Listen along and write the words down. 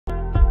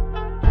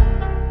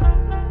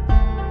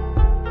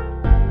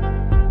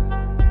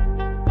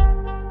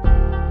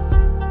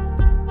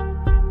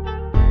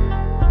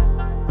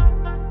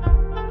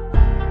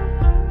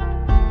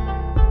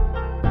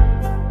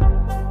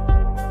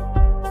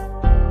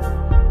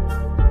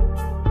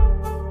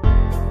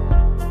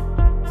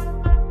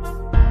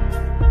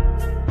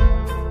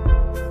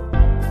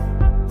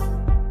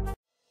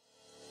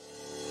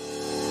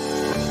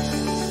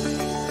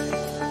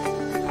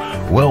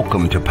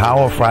Welcome to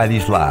Power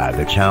Fridays Live,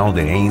 the channel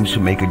that aims to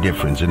make a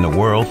difference in the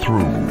world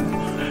through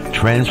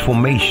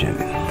transformation,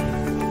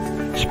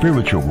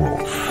 spiritual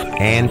growth,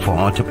 and for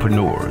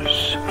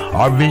entrepreneurs.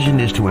 Our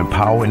vision is to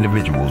empower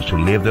individuals to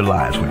live their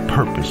lives with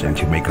purpose and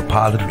to make a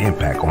positive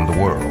impact on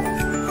the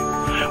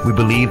world. We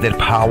believe that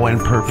power and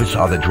purpose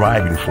are the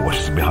driving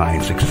forces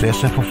behind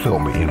success and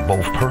fulfillment in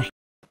both personal.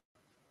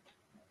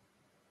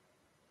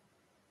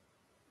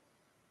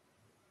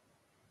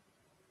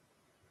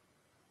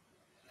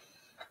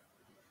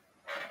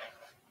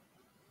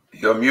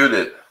 You're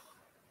muted.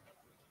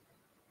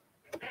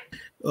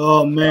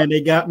 Oh man,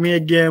 they got me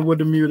again with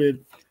the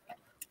muted.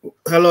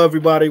 Hello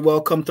everybody,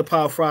 welcome to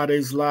Power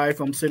Fridays Live.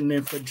 I'm sitting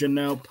in for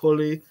Janelle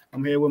Pulley.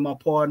 I'm here with my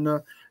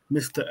partner,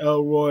 Mr.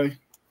 Elroy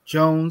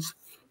Jones,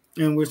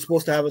 and we're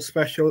supposed to have a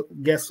special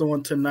guest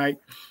on tonight.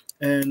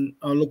 And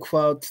I look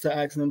forward to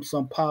asking them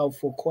some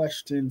powerful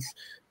questions.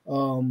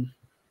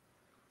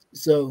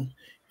 So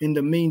in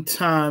the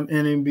meantime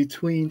and in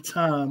between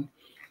time,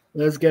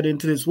 let's get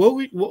into this.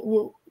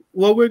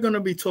 What we're going to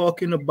be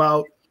talking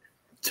about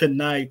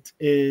tonight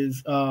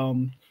is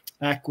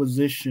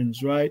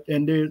acquisitions, right?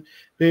 And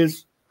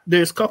there's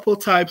a couple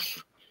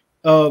types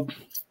of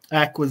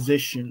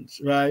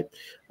acquisitions, right?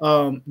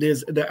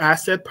 There's the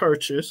asset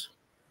purchase,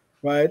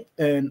 right,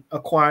 and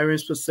acquiring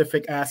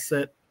specific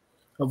asset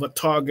of a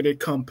targeted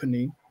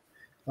company.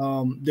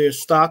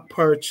 There's stock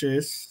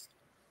purchase,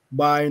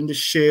 buying the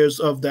shares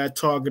of that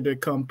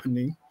targeted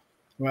company,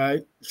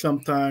 right?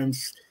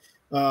 Sometimes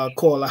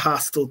call a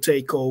hostile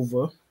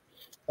takeover.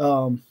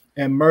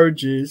 And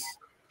merges,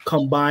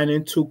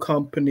 combining two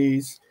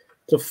companies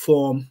to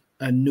form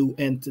a new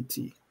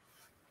entity.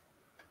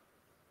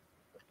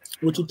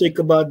 What you think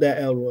about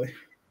that, Elroy?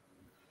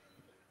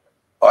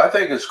 Oh, I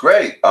think it's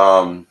great.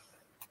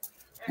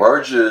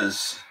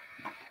 Mergers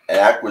and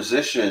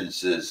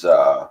acquisitions is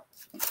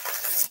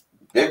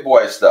big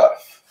boy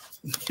stuff.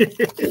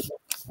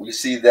 We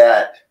see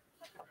that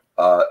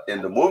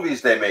in the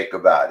movies they make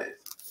about it.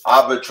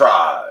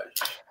 Arbitrage.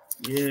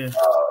 Yeah.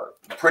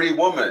 Pretty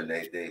Woman.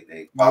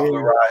 They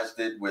popularized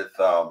it with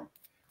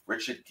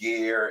Richard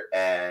Gere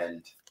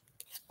and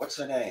what's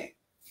her name?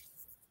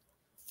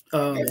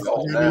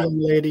 Young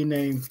lady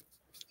name.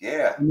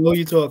 Yeah. I know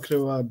you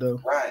talking about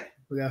though. Right.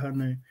 Forgot her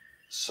name.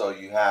 So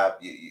you have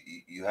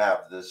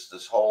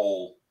this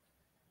whole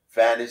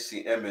fantasy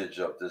image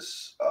of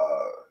this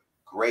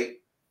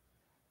great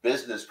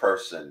business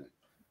person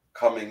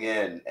coming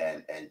in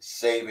and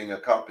saving a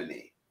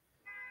company,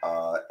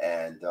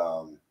 and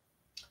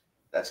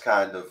that's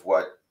kind of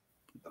what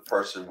the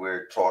person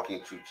we're talking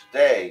to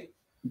today,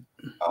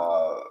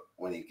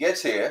 when he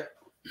gets here.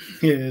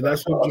 Yeah,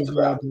 that's what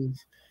Javar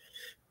is.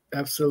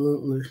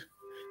 Absolutely.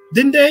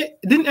 Didn't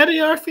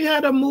Eddie Murphy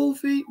had a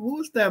movie? What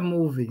was that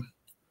movie?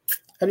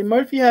 Eddie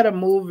Murphy had a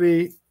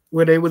movie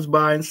where they was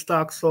buying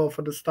stocks off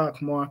of the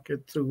stock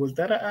market too. Was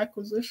that an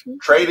acquisition?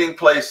 Trading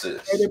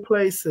Places.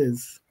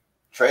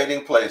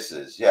 Trading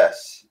Places.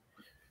 Yes.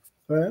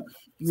 Right?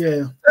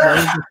 Yeah.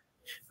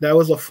 That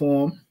was a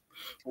form.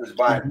 He was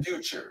buying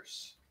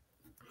futures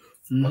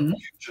on the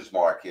futures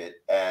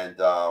market, and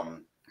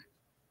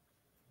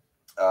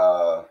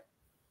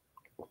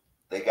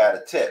they got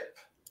a tip,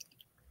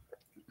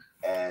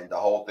 and the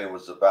whole thing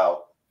was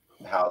about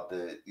how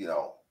the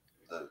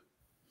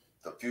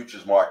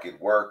futures market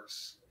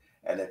works,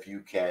 and if you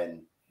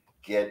can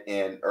get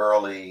in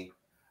early.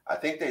 I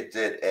think they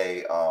did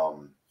a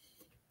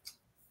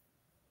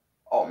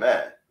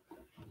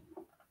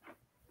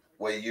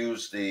we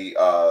use the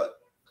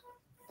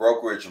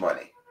brokerage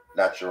money,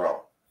 not your own,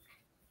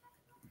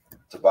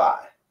 to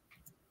buy.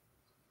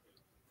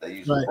 They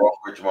use the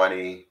brokerage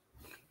money.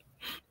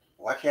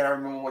 Why can't I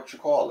remember what you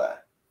call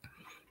that?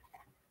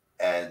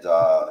 And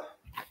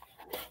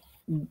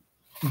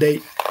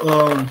they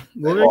lost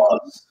what it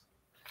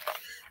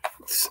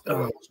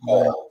was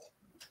called,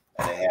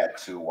 and they had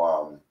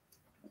to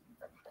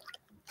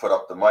put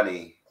up the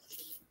money.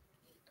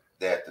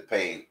 They had to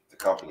pay the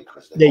company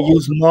because they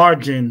use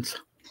margins.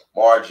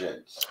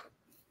 Margins.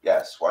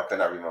 Yes. Why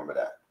couldn't I remember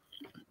that?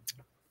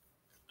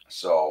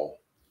 So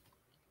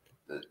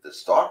the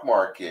stock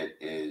market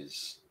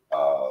is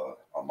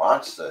a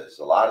monster. There's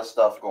a lot of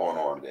stuff going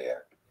on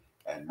there.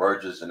 And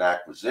mergers and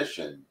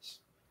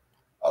acquisitions,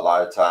 a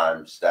lot of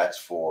times that's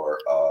for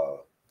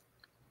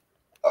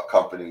a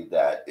company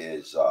that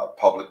is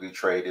publicly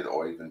traded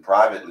or even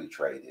privately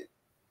traded.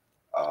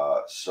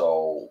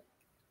 So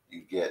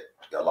you get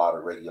a lot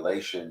of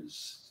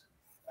regulations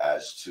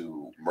as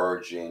to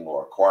merging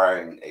or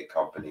acquiring a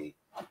company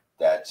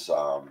that's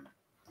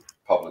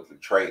publicly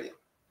traded.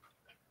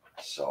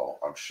 So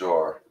I'm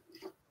sure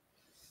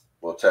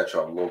we'll touch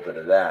on a little bit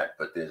of that,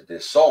 but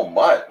there's so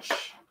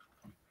much,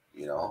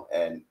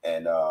 and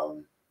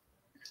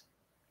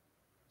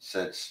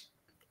since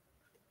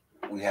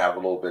we have a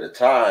little bit of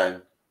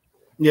time.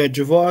 Yeah,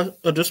 Javar,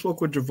 I just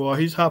spoke with Javar.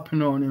 He's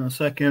hopping on in a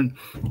second.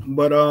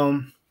 But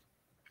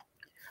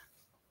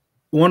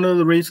one of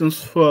the reasons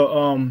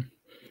for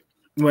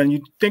when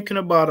you're thinking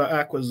about an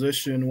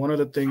acquisition, one of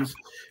the things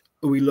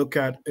we look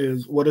at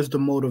is what is the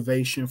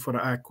motivation for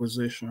the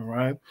acquisition,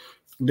 right?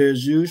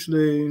 There's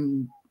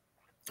usually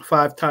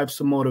five types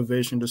of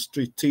motivation: the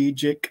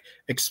strategic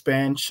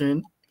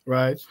expansion,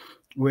 right?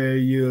 Where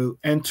you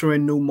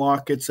entering new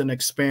markets and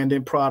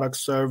expanding product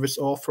service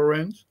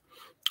offerings.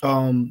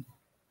 Um,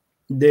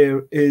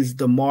 there is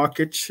the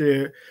market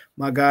share.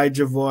 My guy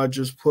Javar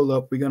just pull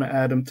up. We're gonna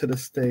add him to the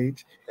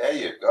stage. There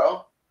you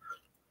go.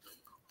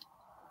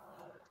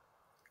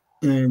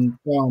 And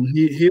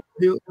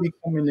he'll be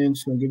coming in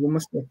soon. Give him a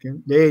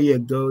second. There you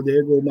go. There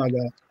you go, my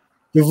guy.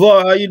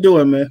 Javar, how you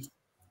doing, man?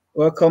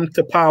 Welcome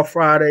to Power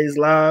Fridays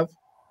Live.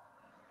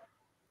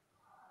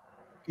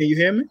 Can you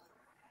hear me?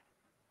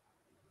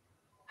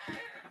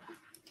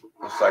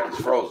 Looks like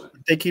it's frozen. I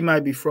think he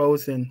might be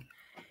frozen.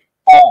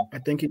 Oh, I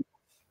think he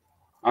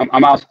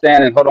I'm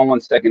outstanding. Hold on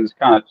one second. It's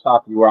kind of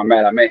choppy where I'm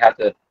at. I may have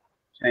to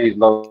change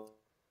low.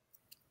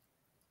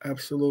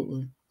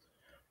 absolutely.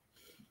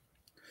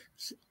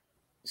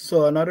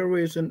 So another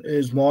reason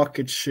is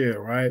market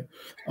share, right?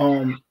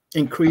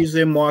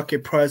 Increasing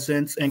market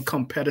presence and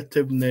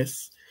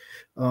competitiveness,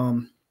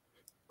 um,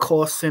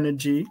 cost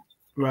synergy,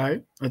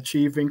 right?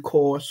 Achieving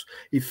cost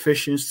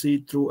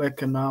efficiency through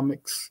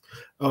economics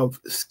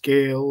of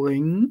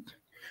scaling,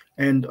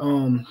 and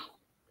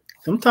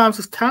sometimes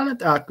it's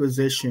talent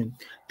acquisition,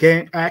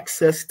 gain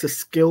access to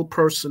skilled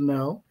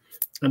personnel,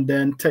 and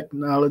then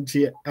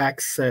technology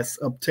access,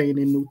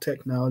 obtaining new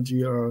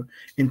technology or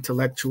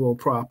intellectual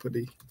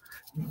property.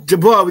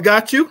 Jabbar, we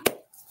got you?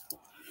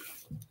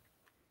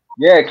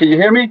 Yeah, can you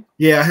hear me?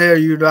 Yeah, I hear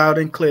you loud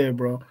and clear,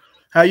 bro.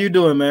 How you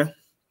doing, man?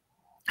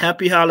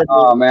 Happy holidays.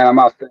 Oh man, I'm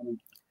outstanding.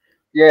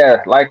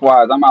 Yeah,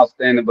 likewise. I'm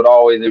outstanding, but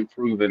always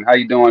improving. How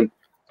you doing,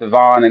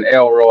 Devon and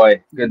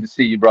Elroy? Good to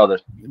see you,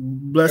 brothers.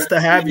 Blessed to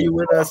have you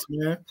with us,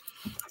 man.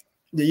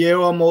 The year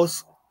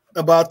almost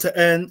about to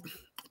end.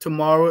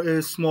 Tomorrow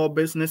is Small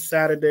Business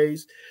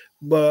Saturdays,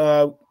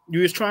 but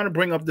you was trying to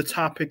bring up the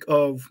topic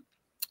of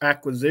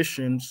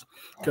acquisitions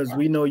because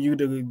we know you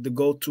the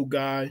go-to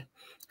guy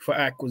for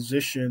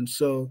acquisition.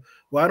 So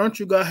why don't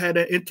you go ahead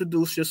and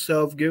introduce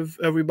yourself, give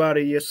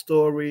everybody your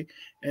story,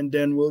 and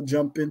then we'll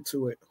jump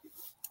into it.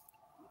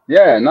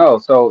 Yeah, no.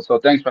 So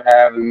thanks for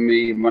having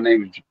me. My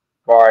name is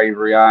Javar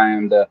Avery. I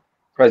am the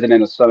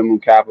president of Sun and Moon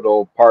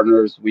Capital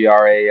Partners. We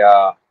are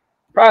a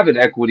private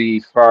equity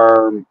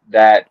firm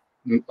that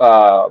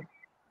uh,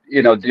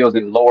 deals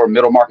in lower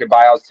middle market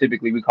buyouts.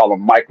 Typically, we call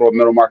them micro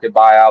middle market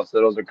buyouts. So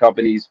those are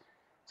companies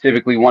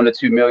typically 1 to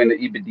 2 million in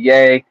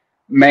EBITDA,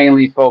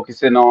 mainly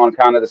focusing on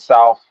kind of the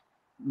South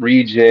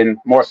region,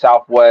 more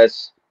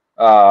Southwest,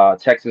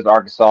 Texas,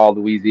 Arkansas,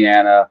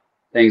 Louisiana,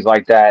 things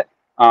like that.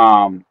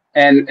 And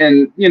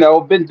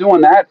been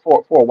doing that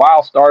for a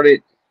while.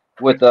 Started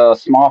with a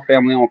small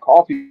family-owned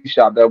coffee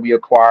shop that we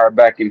acquired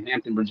back in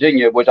Hampton,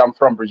 Virginia, which I'm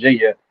from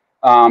Virginia.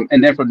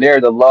 And then from there,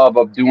 the love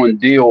of doing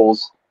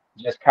deals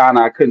just kind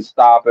of I couldn't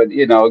stop it.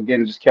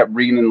 Again, just kept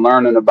reading and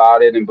learning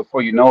about it. And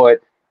before you know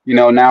it,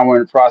 now we're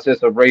in the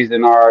process of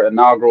raising our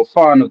inaugural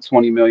fund of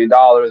 $20 million.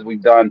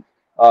 We've done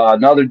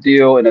another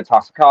deal in the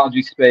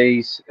toxicology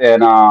space,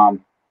 and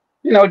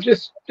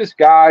just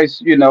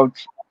guys,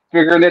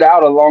 figuring it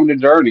out along the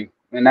journey.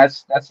 And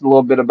that's a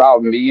little bit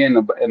about me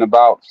and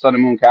about Sun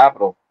and Moon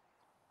Capital.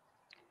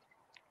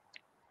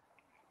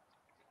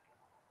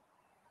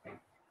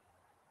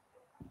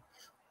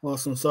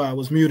 Awesome. Sorry, I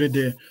was muted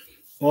there.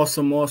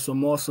 Awesome,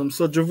 awesome, awesome.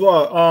 So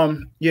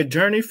Javar, your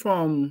journey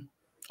from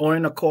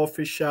owning a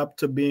coffee shop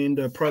to being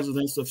the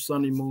president of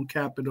Sunny Moon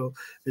Capital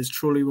is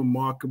truly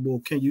remarkable.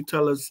 Can you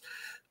tell us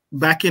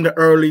back in the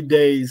early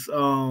days,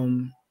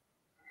 can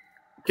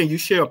you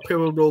share a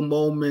pivotal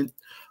moment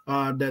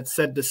that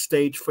set the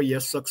stage for your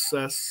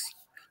success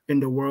in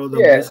the world of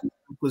Yeah, business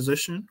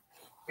acquisition?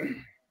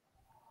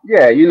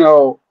 yeah,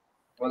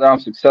 whether I'm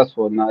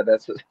successful or not,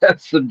 that's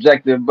that's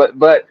subjective. But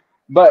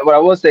what I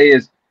will say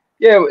is,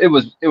 yeah, it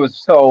was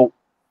so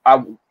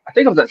I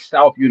think I was at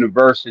South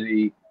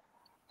University,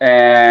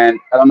 and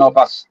I don't know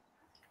if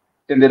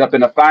ended up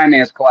in a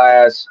finance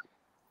class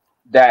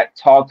that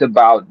talked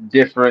about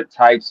different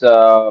types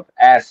of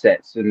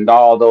assets and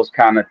all those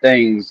kind of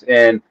things,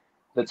 and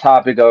the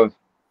topic of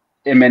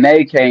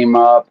M&A came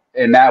up,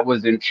 and that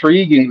was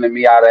intriguing to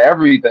me out of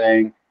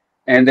everything.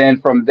 And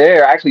then from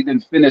there, I actually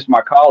didn't finish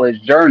my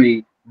college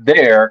journey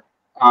there,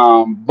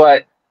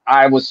 but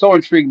I was so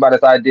intrigued by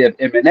this idea of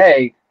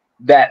M&A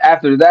that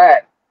after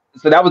that,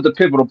 so that was the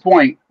pivotal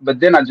point. But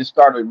then I just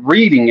started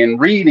reading and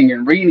reading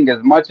and reading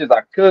as much as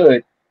I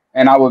could,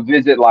 and I would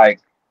visit like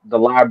the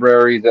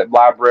libraries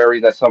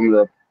at some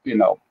of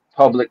the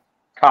public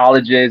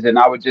colleges, and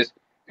I would just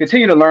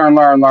continue to learn.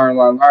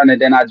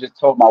 And then I just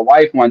told my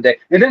wife one day,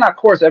 and then of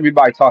course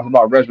everybody talks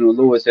about Reginald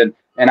Lewis, and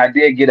I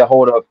did get a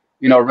hold of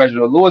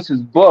Reginald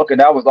Lewis's book, and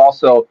that was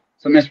also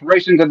some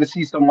inspiration because to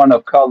see someone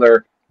of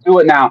color do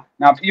it now.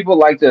 Now people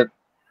like to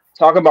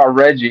talk about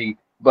Reggie,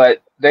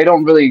 but they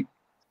don't really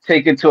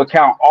take into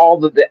account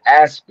all of the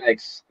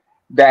aspects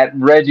that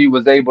Reggie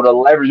was able to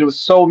leverage. There was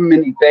so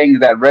many things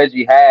that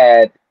Reggie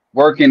had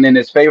working in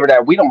his favor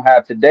that we don't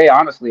have today,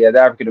 honestly, as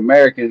African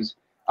Americans.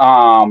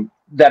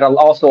 that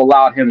also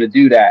allowed him to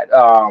do that.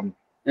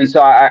 And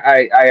so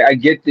I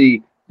get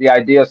the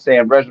idea of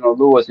saying Reginald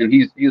Lewis, and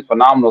he's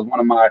phenomenal. He's one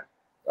of my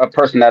a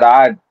person that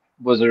I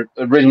was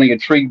originally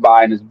intrigued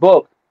by in his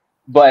book.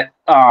 But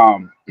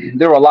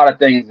there were a lot of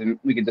things, and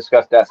we could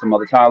discuss that some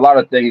other time. A lot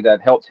of things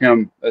that helped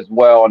him as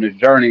well on his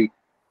journey.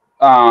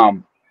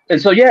 Um,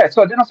 and so yeah,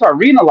 so then I started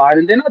reading a lot,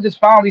 and then I just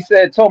finally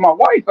told my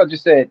wife, I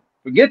just said,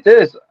 forget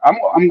this.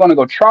 I'm going to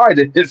go try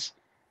this.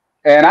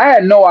 And I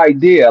had no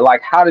idea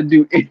like how to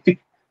do anything.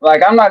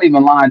 Like, I'm not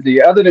even lying to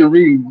you. Other than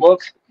reading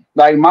books,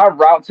 like my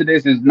route to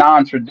this is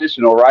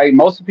non-traditional, right?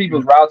 Most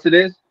people's route to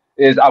this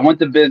is I went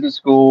to business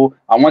school,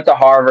 I went to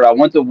Harvard, I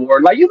went to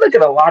Wharton. Like, you look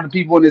at a lot of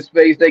people in this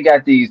space, they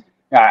got these.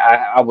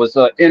 I was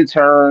an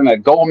intern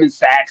at Goldman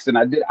Sachs, and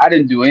I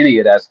didn't do any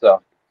of that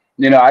stuff.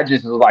 You know, I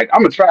just was like,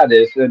 I'm gonna try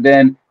this. And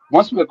then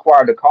once we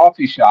acquired the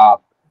coffee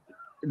shop,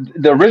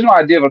 the original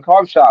idea of a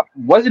coffee shop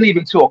wasn't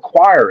even to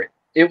acquire it.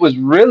 It was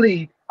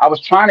really, I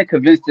was trying to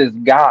convince this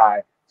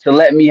guy to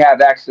let me have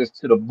access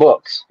to the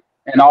books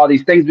and all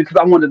these things because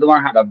I wanted to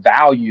learn how to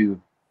value,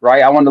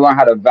 right? I wanted to learn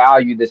how to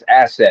value this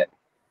asset.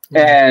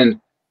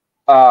 And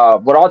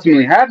what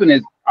ultimately happened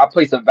is I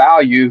placed a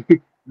value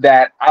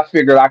that I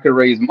figured I could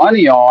raise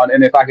money on.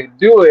 And if I could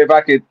do it,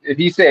 if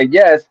he said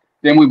yes,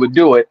 then we would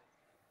do it.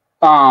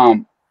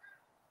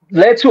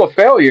 Led to a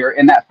failure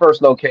in that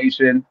first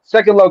location.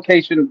 Second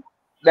location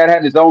that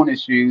had its own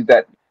issues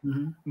but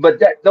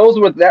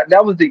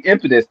that was the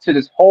impetus to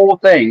this whole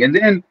thing. And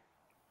then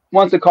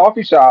once the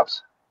coffee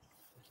shops,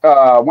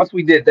 once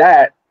we did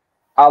that,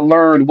 I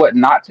learned what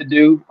not to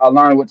do. I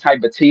learned what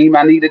type of team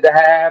I needed to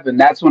have. And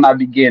that's when I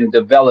began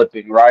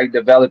developing, right?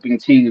 Developing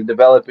teams,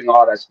 developing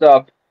all that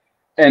stuff.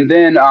 And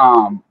then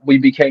we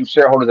became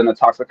shareholders in the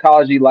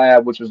toxicology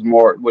lab, which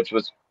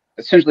was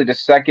essentially the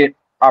second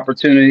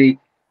opportunity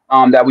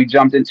that we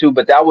jumped into.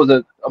 But that was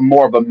a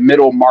more of a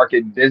middle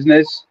market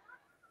business.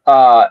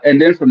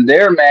 And then from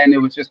there, man, it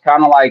was just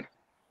kind of like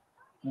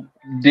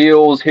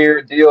deals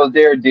here, deals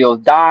there, deals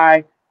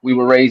die. We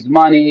would raise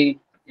money,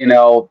 you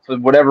know, for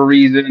whatever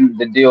reason,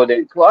 the deal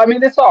didn't close. I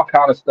mean, it's all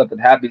kind of stuff that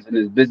happens in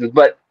this business.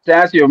 But to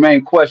answer your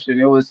main question,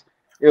 it was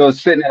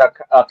sitting in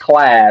a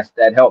class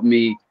that helped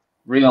me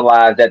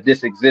realize that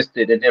this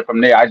existed. And then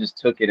from there, I just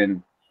took it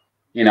and,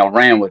 you know,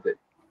 ran with it.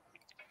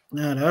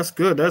 Yeah, that's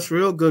good. That's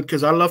real good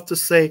because I love to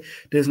say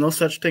there's no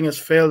such thing as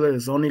failure.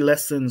 There's only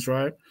lessons,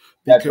 right?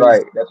 That's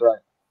right. That's right.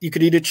 You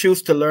could either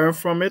choose to learn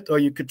from it or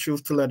you could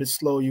choose to let it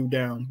slow you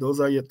down. Those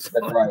are your two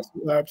options.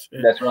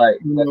 That's right.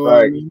 You know know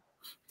what I mean?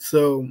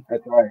 So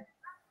that's right.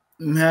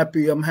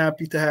 I'm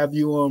happy to have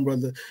you on,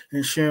 brother,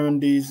 and sharing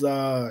these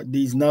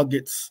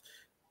nuggets.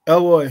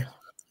 Elroy,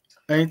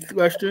 any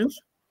questions?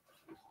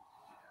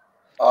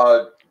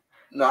 No,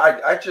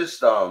 I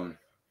just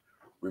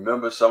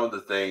remember some of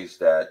the things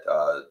that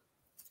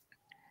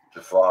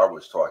Javar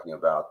was talking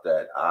about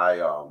that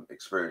I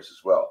experienced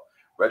as well.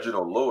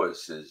 Reginald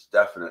Lewis is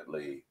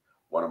definitely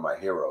one of my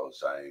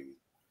heroes.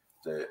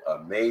 The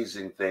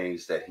amazing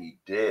things that he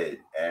did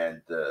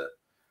and the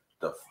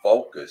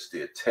focus,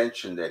 the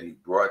attention that he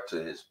brought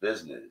to his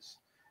business,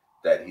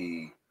 that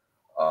he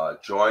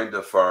joined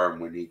the firm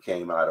when he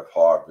came out of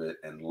Harvard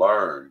and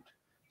learned,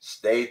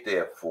 stayed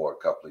there for a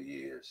couple of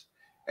years,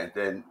 and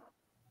then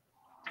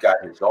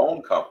got his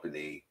own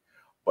company,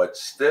 but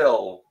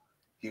still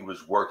he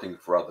was working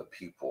for other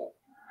people,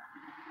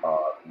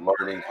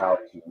 learning how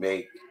to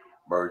make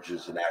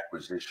mergers and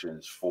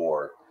acquisitions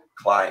for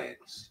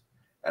clients.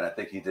 And I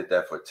think he did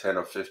that for 10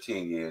 or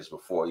 15 years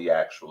before he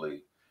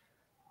actually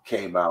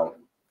came out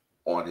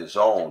on his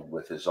own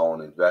with his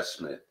own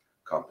investment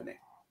company.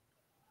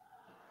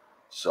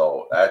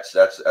 So that's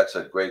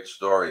a great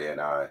story,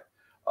 and I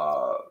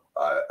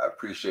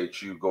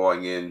appreciate you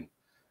going in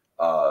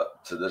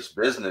to this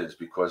business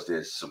because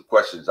there's some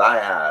questions I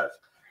have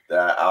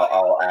that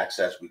I'll ask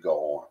as we go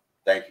on.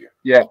 Thank you.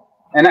 Yeah,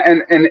 and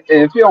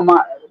if you don't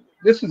mind,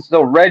 this is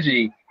so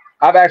Reggie.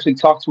 I've actually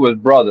talked to his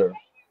brother.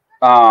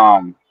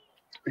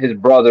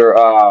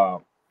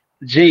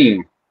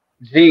 Gene.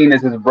 Gene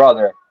is his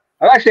brother.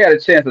 I've actually had a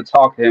chance to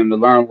talk to him to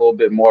learn a little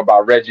bit more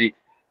about Reggie.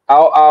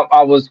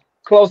 I was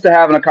close to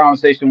having a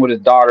conversation with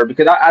his daughter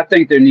because I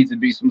think there needs to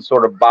be some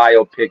sort of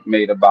biopic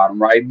made about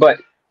him, right? But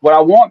what I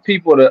want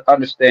people to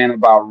understand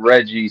about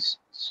Reggie's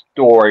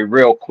story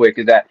real quick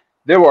is that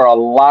there were a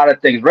lot of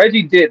things.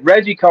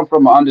 Reggie come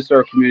from an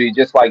underserved community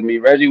just like me.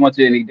 Reggie went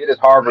to and he did his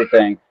Harvard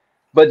thing.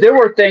 But there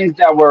were things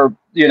that were,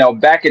 you know,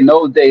 back in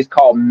those days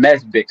called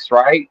mesbics,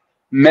 right?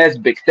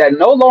 Mesbics that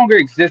no longer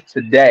exist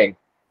today.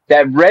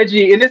 That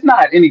Reggie, and it's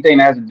not anything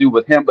that has to do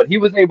with him, but he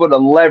was able to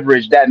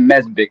leverage that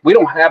mesbic. We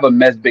don't have a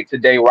mesbic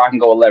today where I can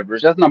go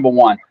leverage. That's number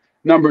one.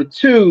 Number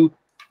two,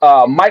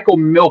 Michael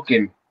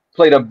Milken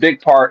played a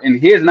big part in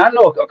his, and I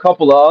know a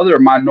couple of other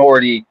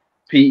minority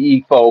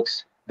PE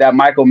folks that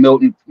Michael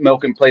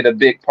Milken played a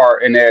big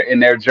part in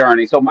their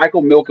journey. So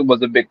Michael Milken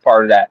was a big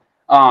part of that.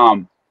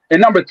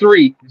 And number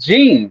three,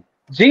 Gene.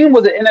 Gene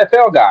was an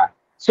NFL guy.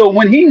 So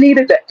when he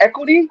needed the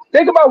equity,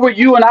 think about where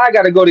you and I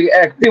got to go to get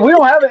equity. We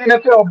don't have an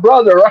NFL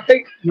brother,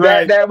 right?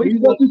 Right. That we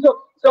can go through.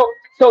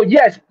 So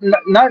yes,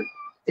 not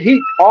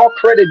he all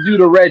credit due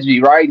to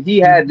Reggie, right? He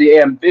had the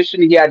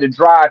ambition, he had the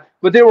drive,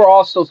 but there were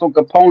also some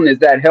components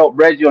that helped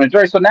Reggie on the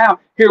journey. So now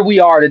here we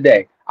are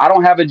today. I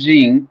don't have a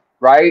Gene,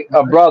 right?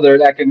 A Right. brother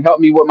that can help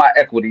me with my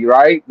equity,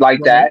 right? Like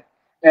Right. that.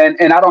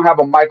 And I don't have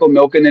a Michael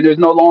Milken, and there's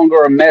no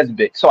longer a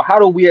Mesbic. So how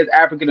do we as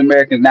African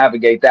Americans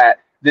navigate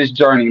this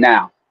journey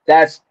now?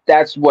 That's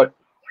what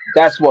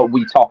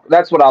we talk.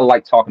 That's what I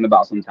like talking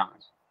about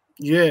sometimes.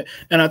 Yeah,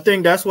 and I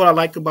think that's what I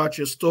like about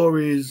your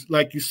stories.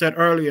 Like you said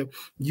earlier,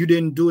 you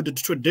didn't do it the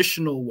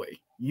traditional way.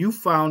 You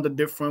found a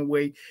different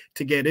way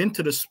to get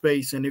into the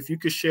space. And if you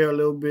could share a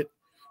little bit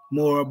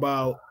more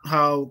about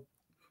how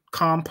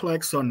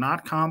complex or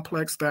not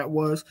complex that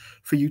was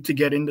for you to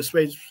get into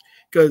space,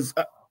 because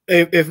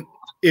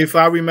if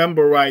I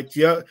remember right,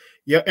 your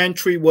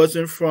entry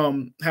wasn't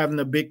from having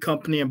a big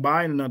company and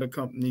buying another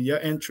company. Your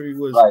entry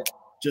was Right.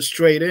 just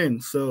straight in.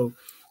 So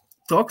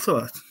talk to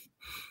us.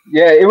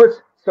 Yeah, it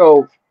was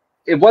so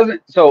it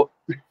wasn't so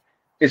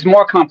it's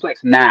more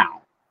complex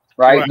now,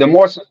 right? Right. The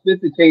more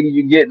sophisticated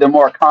you get, the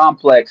more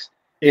complex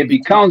It it became.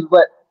 becomes.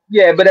 But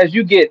yeah, but as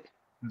you get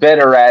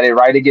better at it,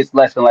 right, it gets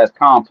less and less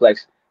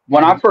complex.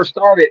 When I Mhm. first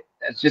started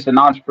as just an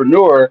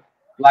entrepreneur,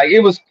 like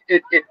it was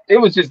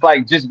just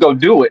like just go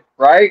do it,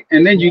 right?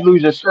 And then you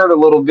lose your shirt a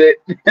little bit,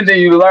 and then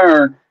you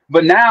learn.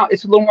 But now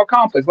it's a little more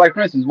complex. Like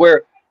for instance,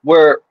 we're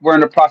in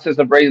the process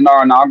of raising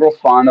our inaugural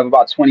fund of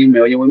about 20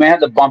 million. We may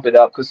have to bump it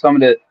up because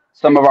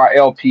some of our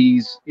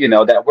LPs,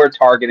 that we're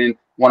targeting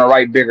want to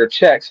write bigger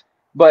checks.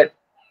 But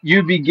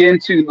you begin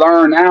to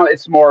learn now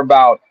it's more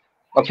about,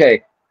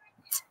 okay,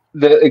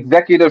 the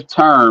executive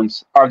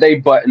terms, are they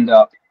buttoned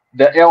up?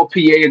 The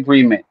LPA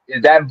agreement,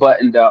 is that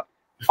buttoned up?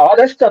 All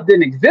that stuff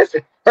didn't exist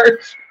at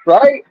first,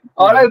 right?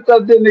 All Right. that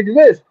stuff didn't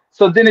exist.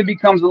 So then it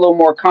becomes a little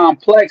more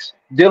complex.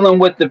 Dealing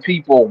with the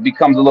people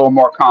becomes a little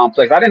more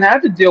complex. I didn't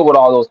have to deal with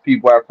all those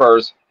people at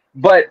first,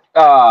 but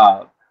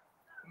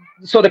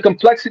so the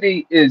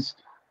complexity is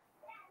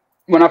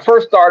when I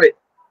first started,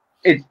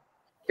 it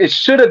it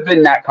should have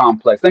been that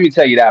complex. Let me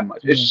tell you that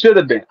much. It Mhm. should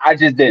have been. I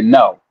just didn't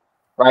know,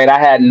 right? I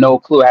had no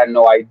clue. I had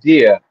no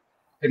idea.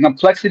 The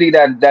complexity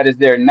that is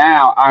there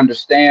now, I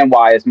understand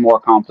why it's more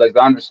complex.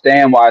 I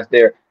understand why it's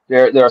there.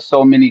 There are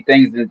so many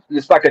things, and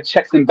it's like a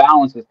checks and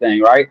balances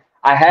thing, right?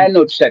 I had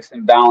no checks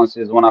and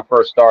balances when I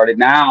first started.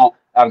 Now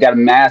I've got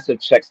massive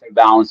checks and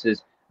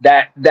balances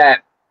that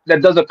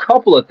does a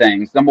couple of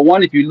things. Number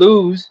one, if you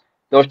lose,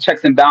 those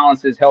checks and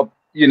balances help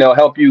you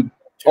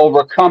Sure.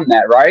 overcome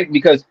that, right?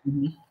 Because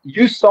Mhm.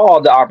 you saw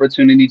the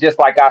opportunity just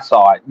like I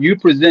saw it. You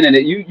presented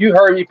it. You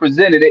heard me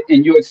presented it,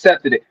 and you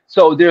accepted it.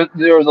 So there's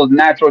those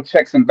natural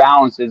checks and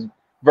balances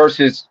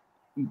versus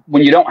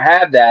when you don't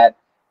have that,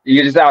 and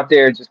you're just out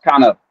there just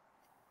kind of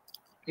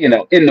in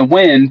the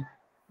wind.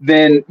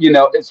 Then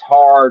it's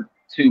hard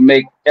to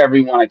make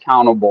everyone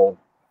accountable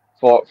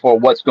for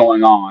what's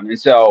going on. And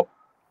so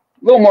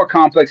a little more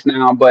complex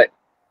now, but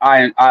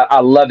I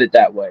love it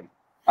that way.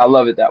 I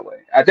love it that way.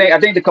 I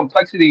think the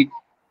complexity,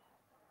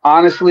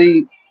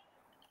 honestly,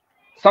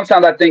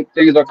 sometimes I think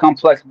things are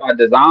complex by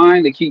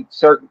design to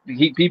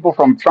keep people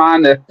from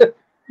trying to,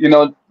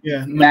 Yeah.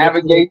 Manipulate.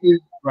 navigate these.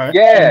 Right.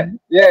 Yeah, Mhm.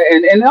 yeah,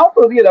 and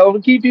also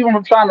to keep people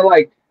from trying to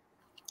like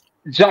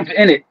jump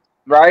in it,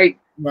 right?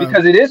 Right.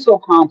 Because it is so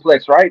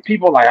complex, right?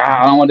 People like,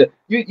 I don't want to.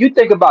 You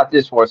think about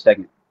this for a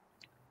second.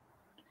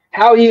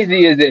 How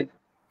easy is it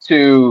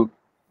to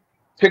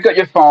pick up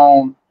your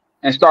phone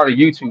and start a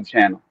YouTube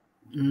channel?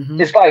 Mhm.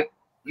 It's like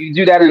you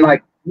do that in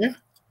like Yeah.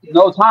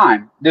 no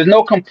time. There's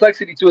no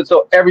complexity to it,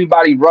 so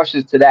everybody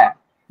rushes to that.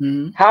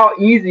 Mhm. How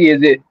easy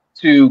is it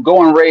to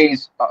go and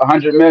raise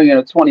 100 million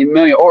or 20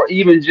 million, or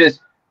even just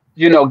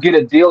get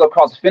a deal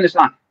across the finish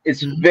line?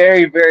 It's Mhm.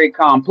 very, very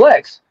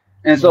complex,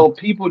 and Right. so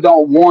people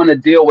don't want to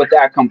deal with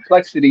that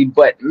complexity.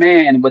 But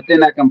man, within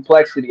that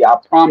complexity, I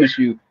promise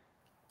you,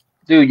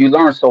 dude, you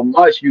learn so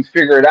much, you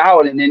figure it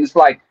out, and then it's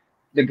like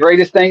the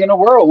greatest thing in the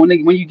world when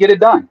you get it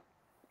done.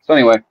 So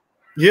anyway.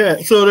 Yeah.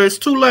 So there's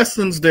two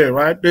lessons there,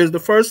 right? There's the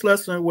first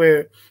lesson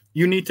where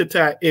you need to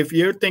take, if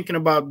you're thinking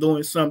about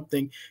doing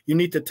something, you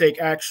need to take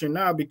action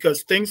now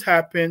because things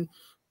happen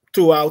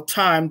throughout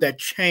time that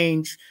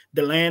change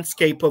the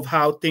landscape of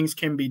how things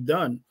can be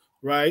done,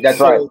 right? That's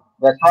right.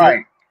 That's Just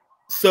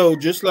right.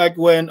 just like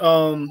when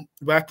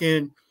back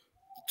in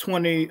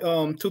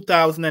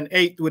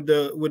 2008 with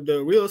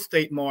the real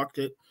estate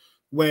market,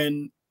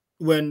 when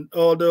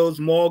all those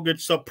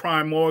mortgage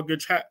subprime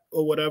mortgage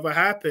or whatever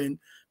happened,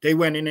 they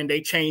went in and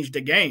they changed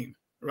the game,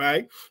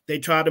 right? They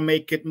tried to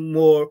make it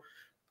more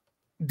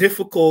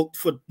difficult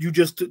for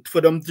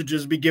for them to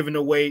just be giving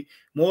away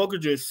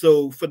mortgages.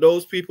 So for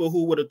those people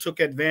who would have took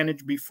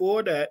advantage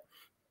before that,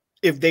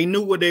 if they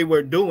knew what they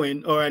were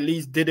doing or at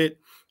least did it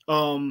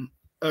um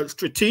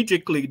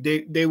strategically,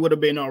 they would have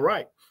been all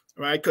right,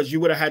 right? Because you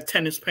would have had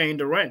tenants paying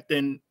the rent,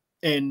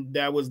 and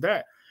that was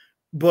that.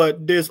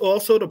 But there's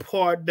also the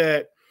part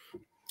that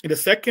the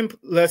second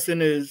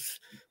lesson is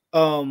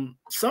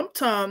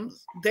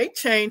sometimes they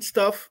change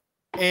stuff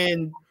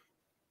and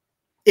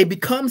it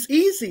becomes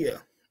easier,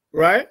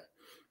 right?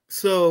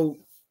 So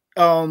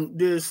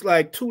there's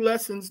like two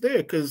lessons there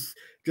because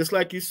just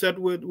like you said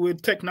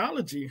with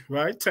technology,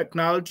 right?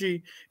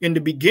 Technology in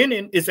the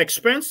beginning is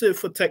expensive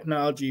for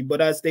technology,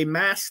 but as they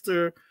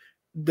master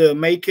the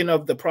making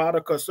of the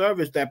product or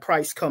service, that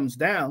price comes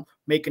down,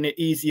 making it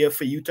easier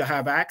for you to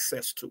have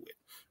access to it,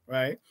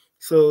 right?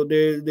 So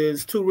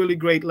there's two really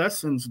great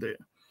lessons there.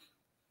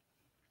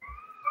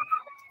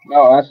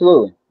 No,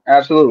 absolutely,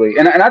 absolutely.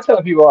 And I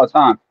tell people all the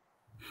time,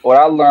 what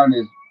I learned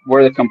is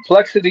where the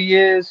complexity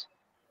is,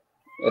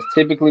 that's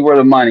typically where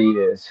the money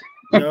is.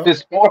 Yeah,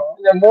 It's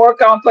the more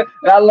complex.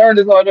 And I learned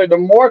this on there. The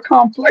more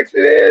complex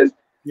it is,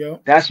 yeah.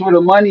 that's where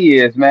the money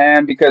is,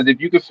 man. Because if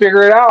you can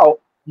figure it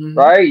out, Hmm.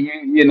 right,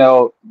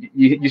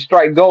 you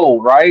strike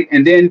gold, right,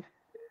 and then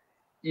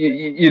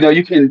you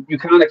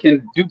kind of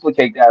can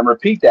duplicate that and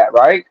repeat that,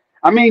 right?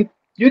 I mean,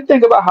 you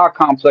think about how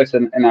complex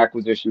an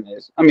acquisition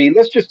is. I mean,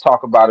 let's just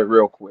talk about it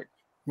real quick.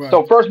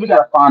 So Right. first, we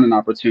got to find an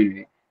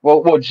opportunity.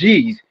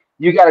 Geez,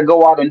 you got to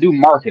go out and do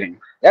marketing.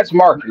 That's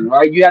marketing,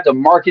 right? You have to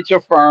market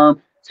your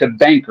firm to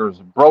bankers,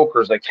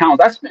 brokers,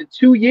 accountants. I spent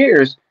 2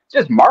 years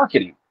just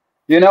marketing,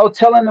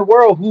 telling the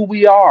world who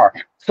we are.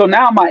 So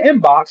now my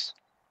inbox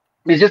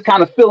is just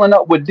kind of filling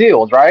up with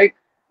deals, right?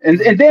 And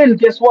then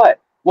guess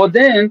what? Well,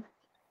 then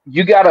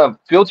you got to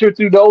filter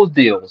through those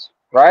deals,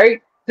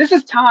 right? This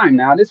is time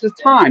now. This is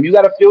time. You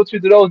got to filter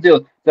through those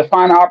deals to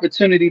find an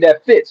opportunity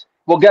that fits.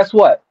 Well, guess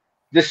what?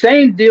 The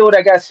same deal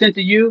that got sent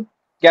to you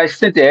got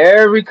sent to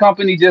every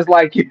company just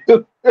like you.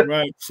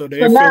 Right. So so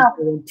they're now,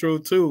 filtering through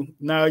too.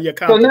 Now your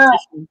so now,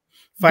 competition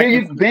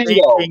fighting for the same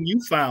bingo, thing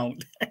you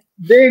found.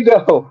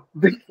 bingo,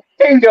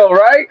 bingo,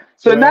 right?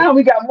 So Right. now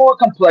we got more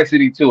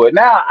complexity to it.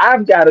 Now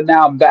I've got to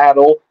now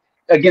battle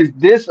against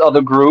this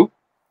other group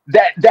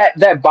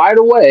that by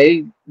the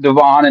way,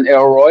 Devon and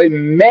Elroy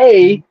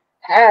may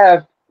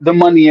have the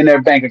money in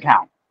their bank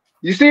account.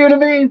 You see what I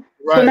mean?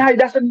 So Right. now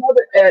that's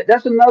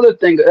another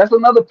thing. That's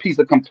another piece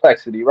of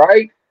complexity,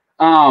 right?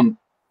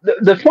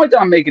 The point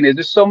that I'm making is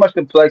there's so much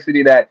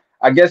complexity that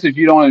I guess if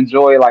you don't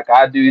enjoy it like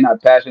I do, you're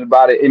not passionate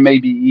about it, it may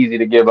be easy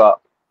to give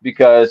up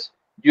because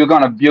you're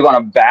gonna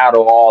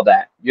battle all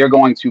that. You're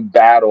going to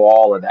battle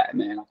all of that,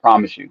 man. I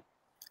promise you.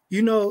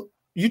 You know,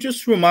 you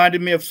just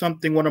reminded me of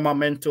something one of my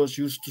mentors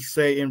used to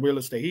say in real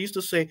estate. He used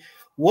to say,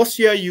 "What's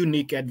your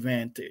unique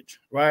advantage?"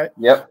 Right?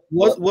 Yep.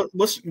 Yep.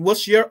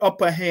 What's your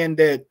upper hand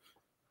that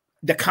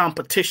the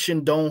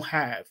competition don't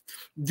have?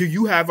 Do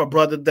you have a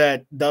brother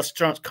that does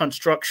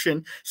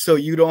construction so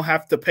you don't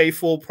have to pay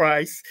full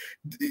price?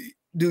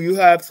 Do you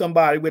have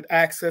somebody with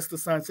access to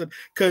sunset?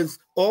 Because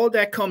all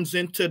that comes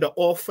into the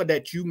offer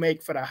that you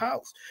make for the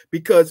house.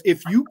 Because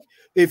if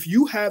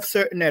you have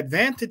certain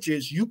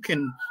advantages, you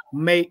can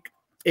make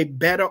a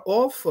better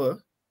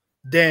offer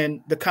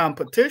than the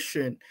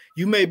competition.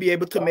 You may be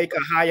able to make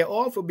a higher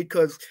offer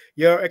because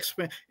your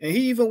expense. And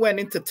he even went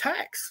into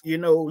tax.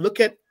 Look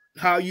at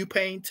how you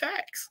paying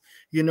tax.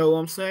 You know what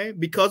I'm saying?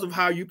 Because of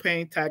how you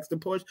paying tax,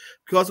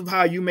 because of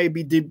how you may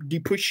be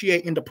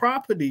depreciating the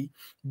property,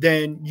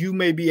 then you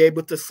may be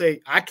able to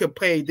say, I could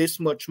pay this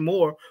much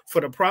more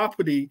for the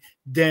property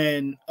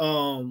than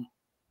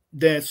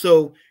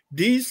so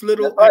these That's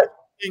little right.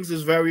 things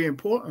is very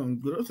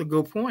important. That's a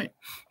good point.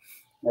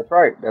 That's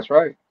right. That's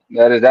right.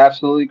 That is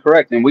absolutely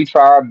correct. And we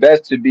try our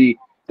best to be.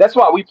 That's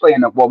why we play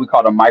in what we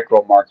call the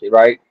micro market,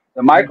 right?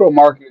 The Yeah. micro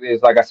market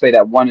is like I say,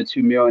 that 1 to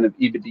 2 million of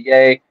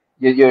EBITDA.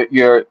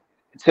 You're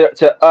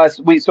to us.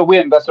 We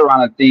invest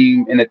around a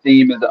theme, and the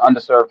theme is the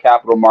underserved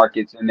capital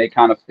markets, and they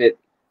kind of fit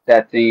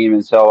that theme.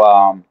 And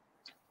so,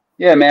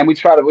 yeah, man, we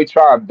try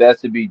our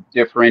best to be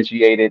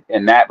differentiated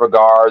in that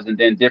regards, and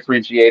then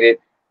differentiated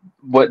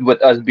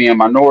with us being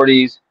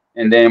minorities,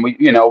 and then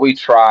we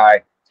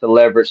try to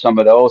leverage some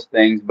of those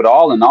things. But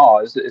all in all,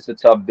 it's a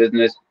tough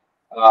business.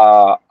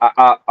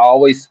 I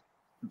always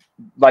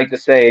like to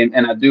say,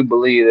 and I do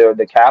believe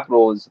the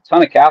capital is a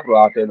ton of capital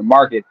out there. The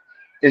market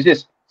is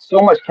just so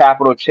much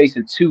capital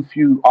chasing too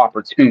few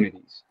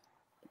opportunities,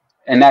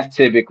 and that's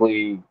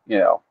typically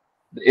the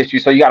issue.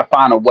 So you got to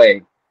find a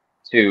way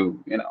to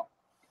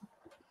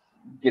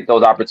get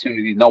those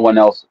opportunities no one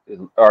else is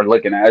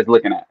looking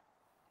at.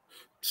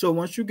 So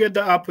once you get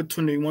the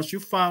opportunity, once you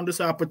found this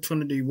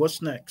opportunity,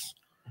 what's next?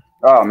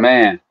 Oh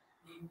man.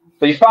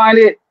 So you find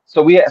it.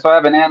 So I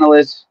have an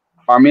analyst,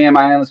 or me and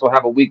my analyst will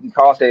have a weekly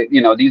call. Say,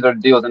 these are the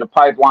deals in the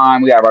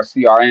pipeline. We have our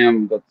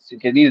CRM. But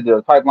okay, these are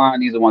the pipeline.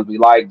 These are the ones we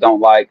like,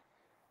 don't like.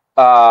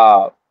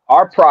 Uh,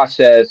 our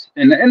process,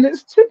 and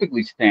it's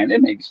typically standard.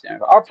 It may be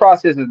standard. Our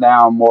process is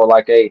now more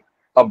like a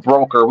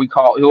broker. We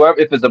call whoever,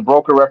 if it's a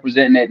broker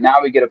representing it.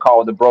 Now we get a call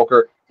with the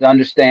broker to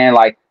understand,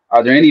 like,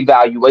 are there any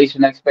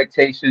valuation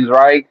expectations,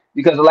 right?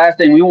 Because the last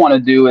thing we want to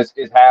do is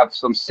have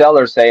some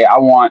seller say, I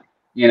want,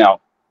 you know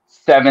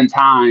 7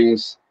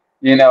 times,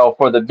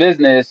 for the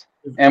business,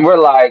 and we're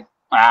like,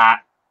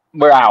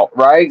 we're out,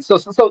 right? So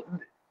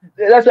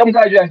that's, I'm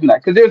glad you asked me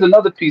that, because there's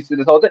another piece to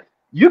this whole thing.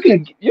 You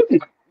can,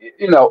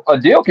 a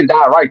deal can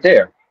die right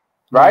there,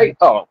 Yeah. right?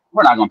 Oh,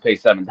 we're not gonna pay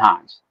 7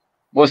 times.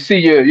 We'll see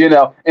you,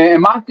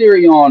 And my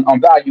theory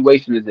on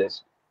valuation is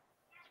this: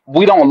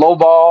 we don't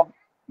lowball,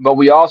 but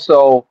we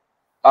also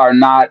are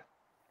not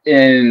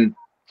in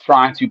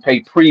trying to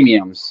pay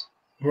premiums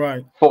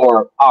Right.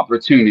 for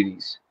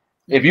opportunities.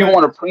 If you Right.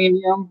 want a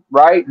premium,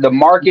 right? The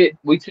market,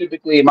 we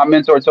typically, my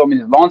mentor told me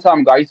this a long time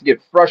ago, I used to get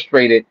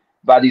frustrated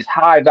by these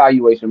high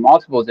valuation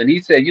multiples. And he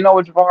said, you know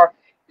what, Javar?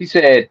 He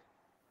said,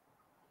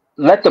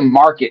 let the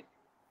market,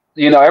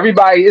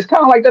 everybody, it's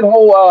kind of like that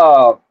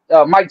whole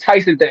Mike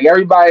Tyson thing.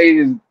 Everybody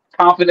is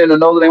confident or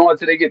knows what they want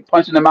until they get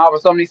punched in the mouth or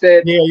something. He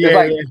said, Yeah. it's Yeah.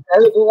 like,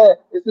 Yeah.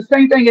 it's the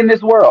same thing in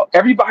this world.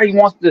 Everybody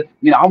wants to,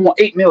 I want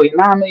 8 million,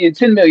 9 million,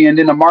 10 million. And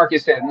then the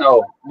market says,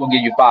 no, we'll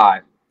give you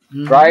five,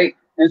 Mm-hmm. right?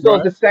 And so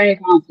it's Right. the same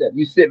concept.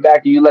 You sit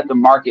back and you let the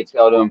market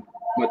tell them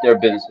what their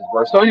business is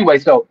worth. So anyway,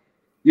 it's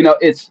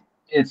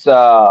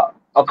a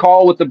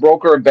call with the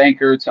broker or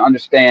banker to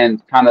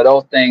understand kind of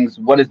those things.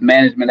 What is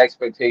management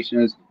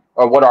expectations,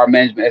 or what are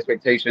management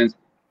expectations?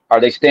 Are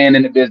they staying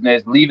in the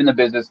business, leaving the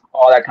business,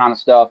 all that kind of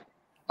stuff?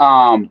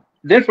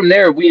 Then from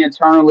there, we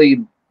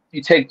internally,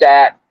 you take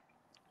that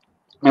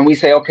and we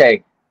say,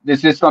 okay,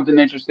 this is something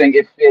interesting.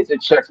 It fits.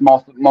 It checks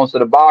most of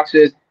the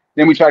boxes.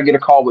 Then we try to get a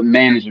call with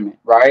management,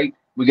 right?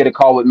 We get a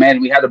call with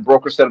management. We had the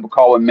broker set up a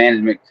call with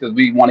management because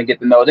we want to get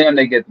to know them.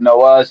 They get to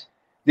know us.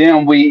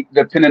 Then we,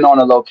 depending on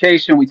the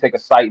location, we take a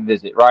site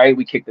visit, right?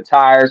 We kick the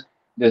tires.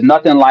 There's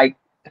nothing like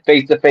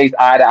face to face,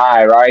 eye to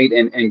eye, right?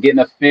 And getting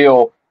a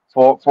feel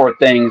for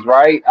things,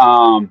 right?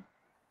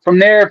 From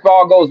there, if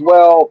all goes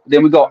well,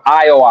 then we go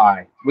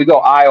IOI. We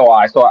go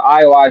IOI. So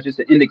our IOI is just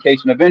an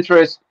indication of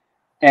interest,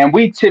 and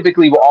we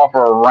typically will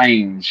offer a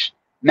range.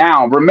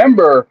 Now,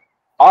 remember,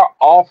 our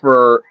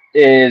offer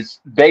is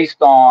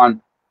based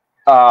on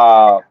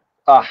a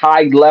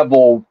high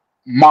level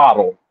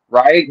model,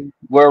 right?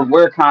 Where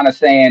we're kind of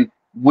saying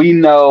we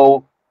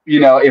know,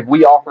 if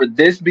we offer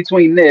this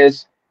between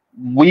this,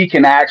 we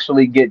can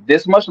actually get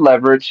this much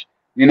leverage.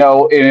 And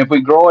if we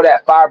grow it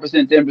at 5%,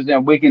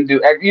 10%, we can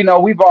do.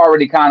 We've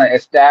already kind of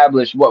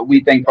established what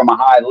we think from a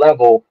high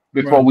level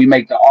before Right. we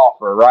make the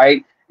offer,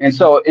 right? And Mhm.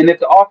 so, and if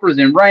the offer is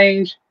in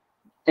range,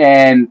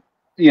 and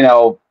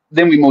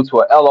then we move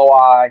to a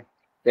LOI.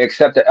 They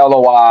accept the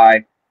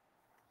LOI.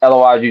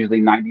 LOI is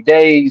usually 90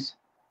 days.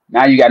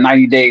 Now you got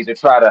 90 days to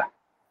try to.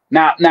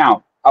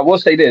 Now I will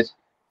say this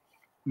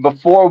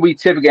before we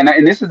typically,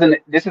 and this is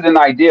an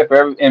idea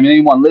for and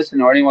anyone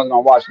listening or anyone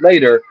gonna watch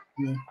later.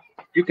 Yeah.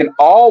 You can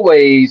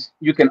always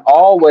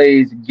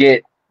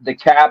get the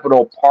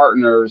capital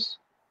partners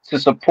to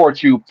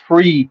support you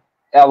pre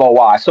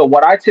LOI. So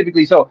what I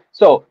typically so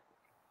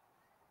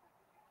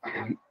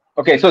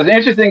okay, so it's an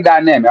interesting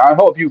dynamic. I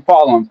hope you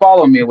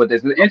follow me with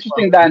this. It's an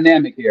interesting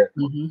dynamic here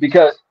Mhm.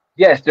 because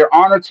yes, there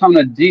aren't a ton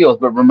of deals,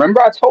 but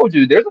remember I told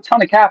you there's a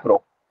ton of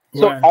capital.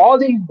 So Right. all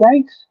these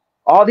banks,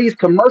 all these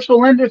commercial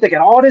lenders, they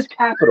got all this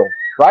capital,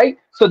 right?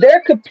 So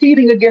they're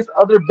competing against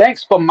other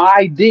banks for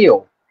my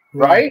deal,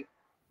 Right. right?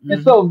 And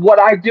Mhm. so what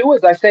I do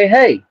is I say,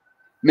 hey,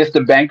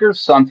 Mr. Banker,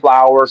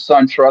 Sunflower,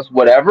 SunTrust,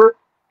 whatever,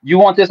 you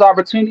want this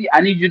opportunity?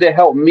 I need you to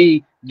help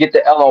me get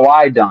the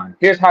LOI done.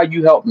 Here's how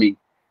you help me.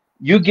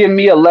 You give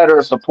me a letter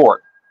of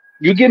support.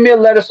 You give me a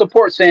letter of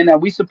support saying that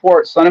we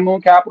support Sun and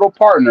Moon Capital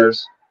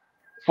Partners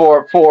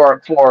for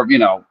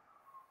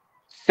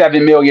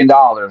 $7 million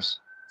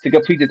to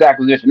complete this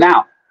acquisition.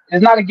 Now,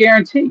 it's not a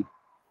guarantee,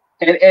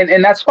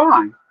 and that's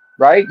fine,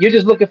 right? You're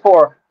just looking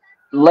for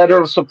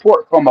letter of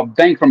support from a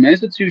bank, from an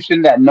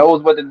institution that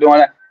knows what they're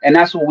doing, and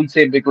that's what we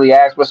typically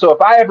ask for. So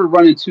if I ever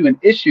run into an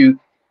issue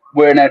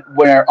where an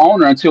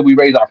owner, until we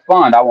raise our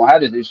fund, I won't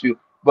have this issue,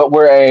 but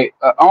where a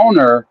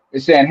owner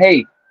is saying,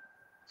 hey,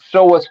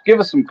 show us, give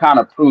us some kind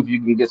of proof you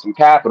can get some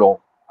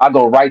capital. I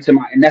go right to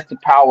and that's the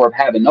power of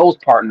having those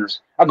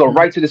partners. I go Mhm.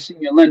 right to the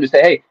senior lender,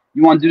 say, hey,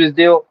 you want to do this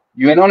deal?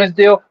 You in on this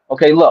deal?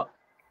 Okay, look,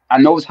 I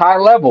know it's high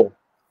level.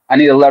 I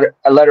need a letter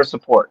of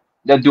support.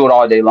 They'll do it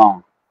all day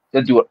long.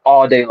 They'll do it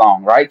all day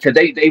long, right? Because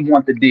they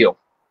want the deal.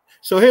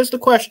 So here's the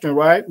question,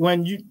 right?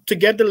 When you to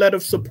get the letter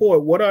of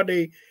support, what are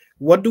they?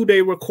 What do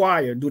they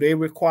require? Do they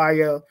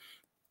require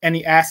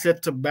any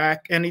asset to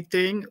back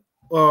anything,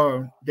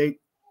 or they,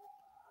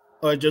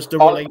 or just the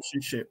All,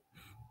 relationship?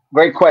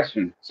 great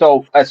question.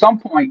 So at some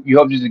point, you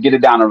hope just to get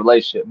it down in a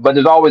relationship, but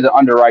there's always an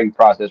underwriting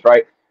process,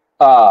 right?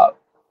 Uh,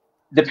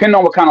 Depending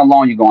on what kind of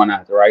loan you're going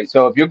after, right?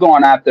 So if you're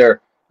going after,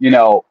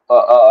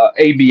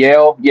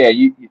 ABL, yeah,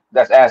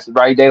 that's asset,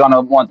 right? They're gonna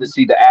want to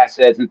see the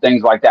assets and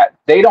things like that.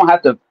 They don't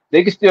have to.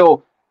 They can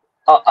still.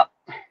 Uh, uh,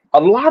 a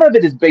lot of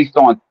it is based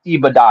on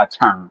EBITDA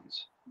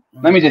terms.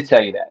 Let me Okay. just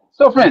tell you that.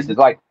 So, for Mhm. instance,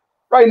 like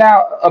right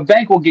now, a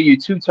bank will give you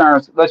two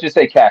terms. Let's just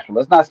say cash flow.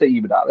 Let's not say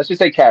EBITDA. Let's just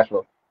say cash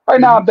flow. Right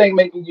now, a Mhm. bank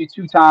may give you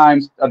two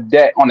times of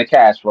debt on the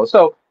cash flow.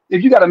 So,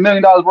 if you got $1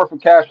 million worth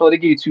of cash flow, they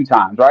give you two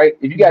times, right?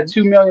 If you got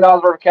Mhm. $2 million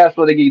worth of cash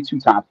flow, they give you two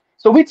times.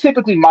 So, we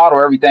typically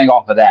model everything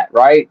off of that,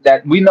 right?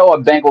 That we know a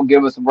bank will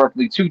give us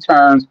roughly two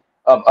terms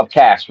of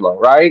cash flow,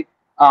 right?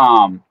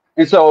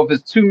 And so if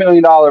it's $2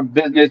 million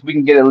business, we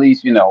can get at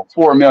least,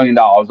 $4 million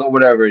or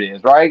whatever it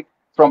is, right?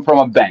 From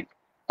a bank.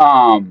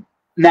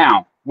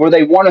 Now, where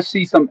they want to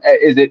see some,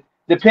 is it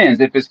depends.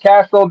 If it's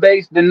cash flow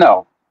based, then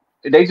no,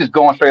 they just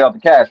going straight off the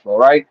cash flow,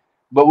 right?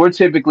 But we're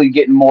typically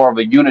getting more of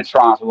a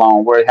unitranche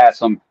loan where it has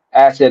some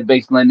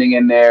asset-based lending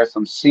in there,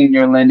 some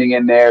senior lending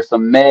in there,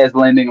 some mezz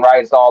lending,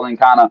 right? It's all in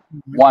kind of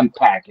one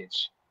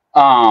package.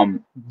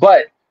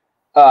 But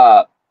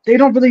they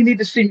don't really need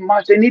to see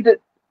much.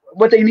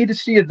 What they need to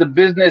see is the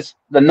business,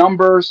 the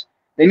numbers.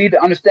 They need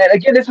to understand.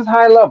 Again, this is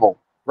high level,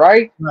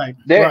 right? Right.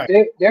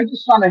 They're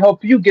just trying to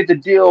help you get the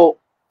deal,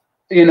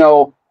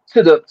 to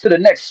the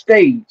next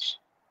stage.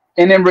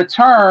 And in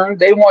return,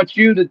 they want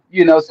you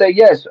to, say,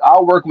 yes,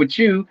 I'll work with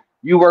you.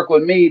 You work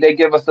with me. They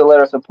give us the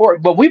letter of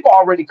support. But we've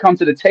already come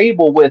to the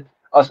table with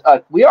us.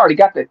 We already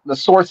got the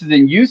sources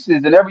and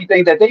uses and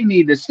everything that they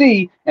need to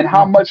see and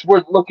how much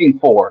we're looking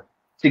for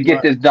to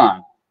get this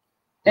done.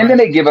 And then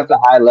they give us a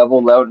high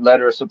level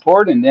letter of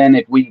support. And then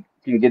if we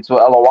can get to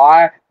a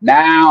LOI,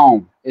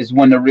 now is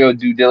when the real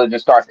due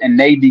diligence starts. And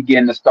they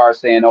begin to start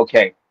saying,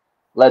 okay,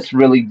 let's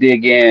really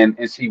dig in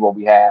and see what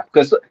we have.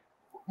 Because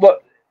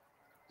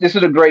this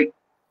is a great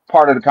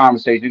part of the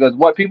conversation, because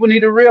what people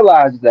need to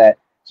realize is that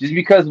just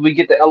because we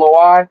get the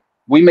LOI,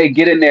 we may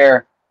get in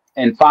there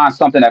and find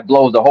something that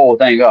blows the whole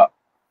thing up.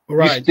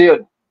 Right.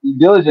 Due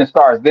diligence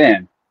starts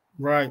then.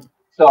 Right.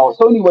 So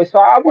anyway, so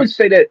I wouldn't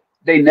say that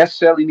they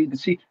necessarily need to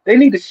see. They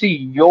need to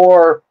see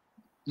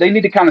they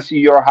need to kind of see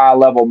your high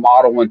level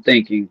model and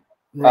thinking.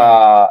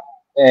 Right.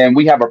 And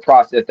we have a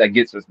process that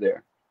gets us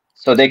there,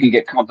 so they can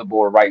get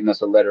comfortable with writing us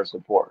a letter of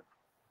support.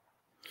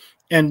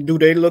 And do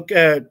they look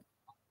at?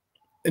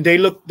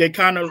 They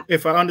kind of,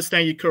 if I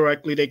understand you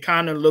correctly, they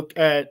kind of look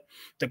at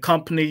the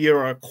company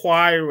you're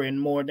acquiring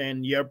more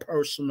than your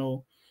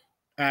personal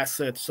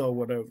assets or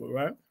whatever,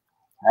 right?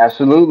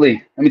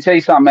 Absolutely. Let me tell you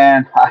something,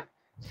 man. I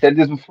said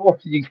this before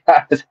to you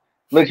guys.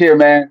 Look here,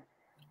 man.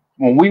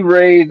 When we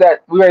raised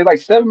like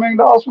 $7 million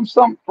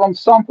from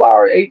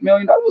Sunflower, $8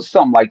 million, it was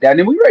something like that. And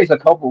then we raised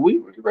we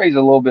raised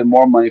a little bit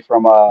more money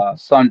from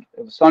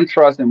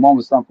SunTrust, and one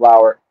was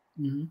Sunflower.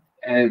 Mm-hmm.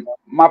 And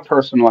my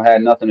personal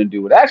had nothing to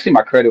do with it. Actually,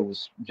 my credit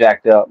was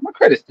jacked up. My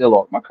credit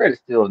still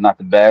is not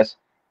the best.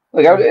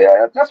 Like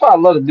that's why I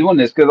love doing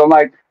this, because I'm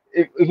like,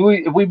 if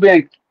we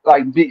been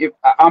like,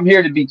 I'm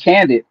here to be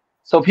candid,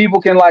 so people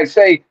can like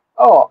say,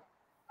 oh,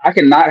 I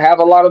cannot have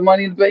a lot of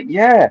money in the bank.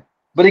 Yeah,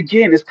 but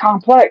again, it's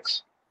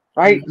complex,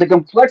 right? Mm-hmm. The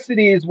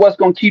complexity is what's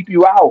going to keep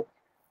you out.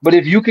 But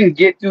if you can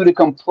get through the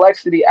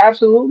complexity,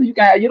 absolutely, you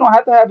can. You don't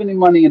have to have any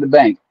money in the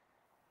bank.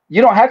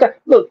 You don't have to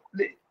look.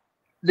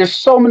 There's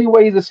so many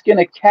ways to skin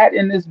a cat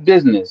in this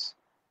business.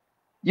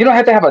 You don't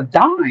have to have a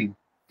dime.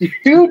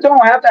 You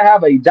don't have to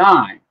have a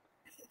dime,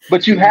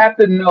 but you have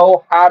to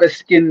know how to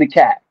skin the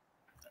cat.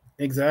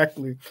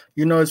 Exactly.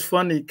 It's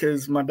funny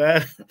because my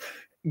dad,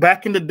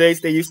 back in the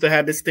days, they used to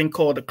have this thing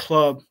called a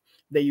club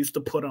they used to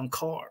put on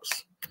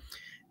cars.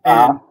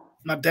 And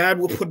my dad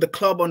would put the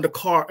club on the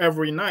car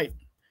every night.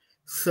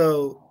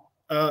 So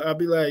I'd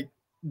be like,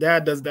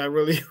 Dad, does that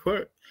really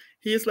work?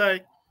 He's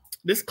like,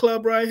 this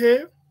club right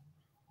here,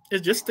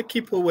 it's just to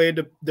keep away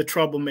the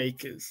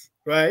troublemakers,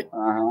 right?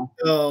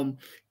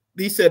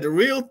 He said the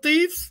real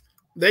thieves,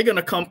 they're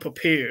gonna come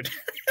prepared.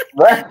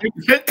 Right.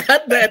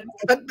 cut that.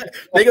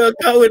 They're gonna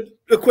come with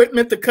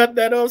equipment to cut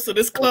that off. So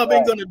this club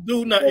ain't gonna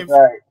do nothing. That's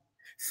right.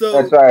 So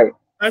that's right.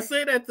 I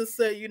say that to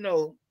say,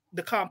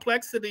 the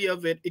complexity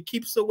of it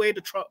keeps away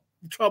the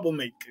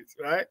troublemakers,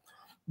 right?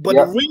 But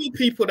the real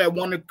people that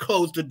want to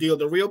close the deal,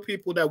 the real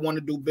people that want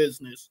to do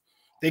business,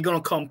 they're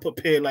gonna come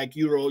prepared, like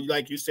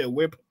you said,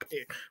 we're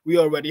prepared. We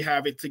already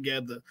have it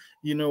together.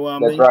 You know what I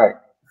mean? That's right.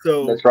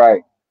 So that's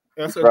right.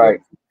 That's right.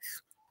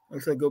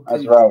 That's a good piece.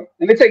 That's right.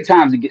 And it takes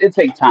time to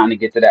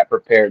get to that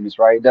preparedness,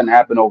 right? It doesn't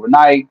happen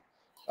overnight.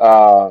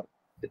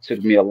 It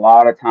took me a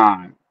lot of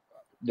time.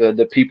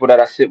 The people that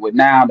I sit with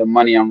now, the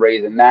money I'm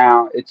raising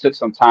now, it took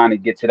some time to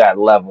get to that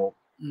level.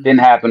 Didn't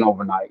happen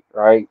overnight,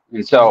 right?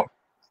 And so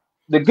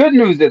the good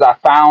news is I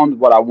found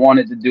what I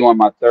wanted to do in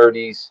my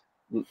 30s.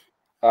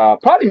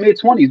 Probably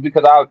mid-20s,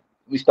 because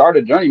we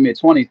started a journey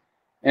mid-20s,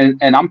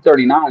 and I'm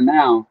 39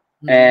 now,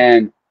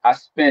 and I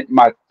spent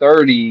my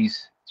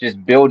 30s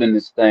just building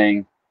this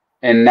thing,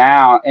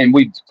 and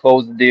we've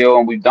closed the deal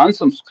and we've done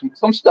some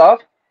stuff,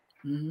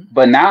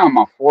 but now in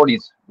my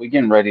 40s, we're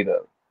getting ready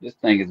to. This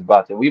thing is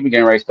we're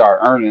getting ready to start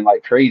earning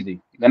like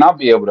crazy. Then I'll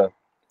be able to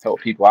help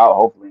people out,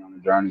 hopefully, on the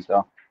journey.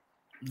 So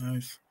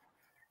nice.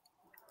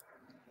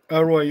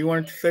 Roy, you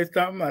wanted to say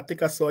something? I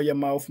think I saw your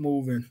mouth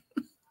moving.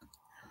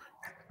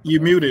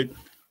 You muted.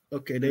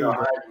 Okay, there you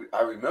go.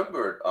 I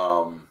remembered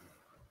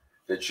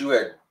that you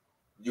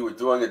were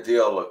doing a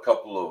deal a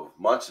couple of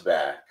months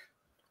back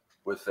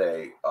with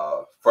a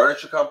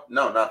furniture company.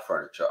 No, not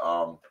furniture.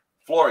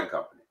 Flooring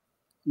company.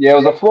 Yeah,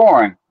 it was a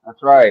flooring.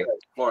 That's right.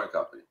 Flooring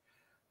company.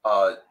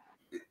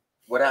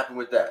 What happened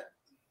with that?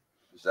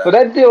 So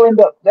that deal ended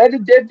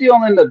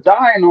up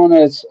dying on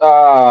us.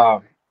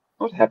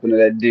 What happened to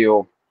that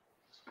deal?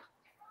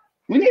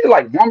 We needed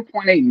like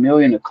 1.8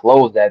 million to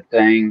close that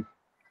thing.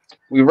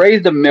 We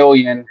raised $1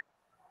 million.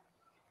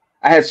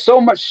 I had so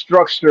much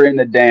structure in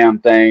the damn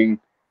thing,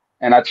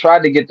 and I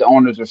tried to get the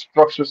owners to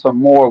structure some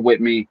more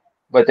with me,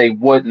 but they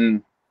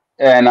wouldn't.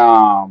 And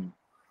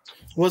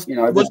was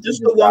this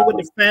the one with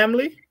the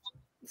family?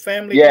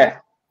 Yeah.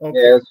 Okay.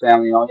 Yeah, it's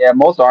family owned. Yeah,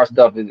 most of our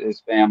stuff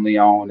is family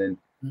owned, and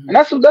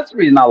Mhm. that's the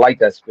reason I like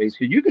that space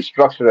because you can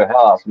structure the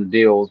hell out some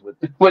deals with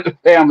with the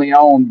family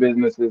owned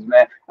businesses,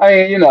 man.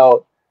 I mean,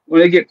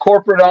 when they get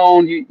corporate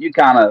owned, you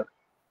kind of,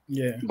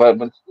 Yeah. but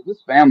if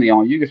it's family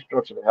owned, you can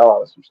structure the hell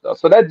out of some stuff.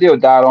 So that deal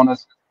died on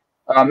us,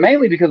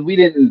 mainly because we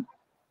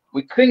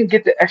couldn't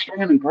get the extra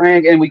 100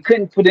 grand, and we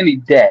couldn't put any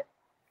debt.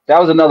 That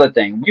was another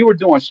thing. We were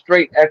doing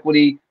straight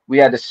equity. We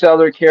had the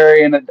seller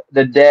carrying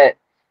the debt.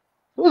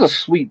 It was a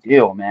sweet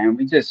deal, man.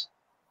 We So just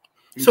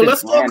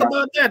let's talk ran out.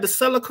 about that. The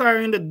seller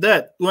carrying the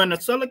debt. When the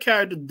seller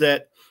carried the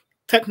debt,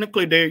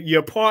 technically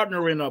you're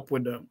partnering up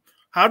with them.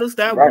 How does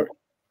that Right. work?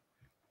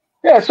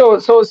 Yeah, so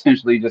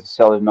essentially just a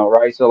seller's note,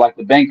 right? So like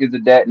the bank is the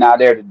debt, now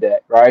they're the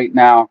debt, right?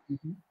 Now,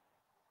 Mhm.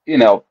 you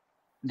know,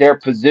 their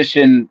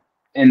position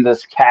in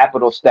this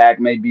capital stack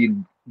may be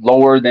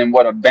lower than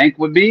what a bank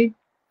would be,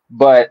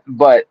 but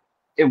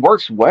it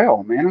works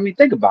well, man. I mean,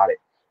 think about it.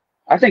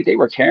 I think they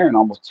were carrying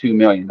almost $2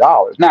 million.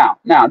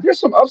 Now there's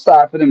some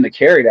upside for them to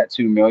carry that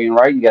 2 million,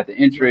 right? You got the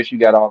Right. interest, you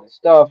got all this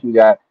stuff, you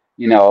got,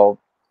 you know,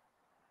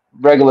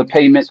 regular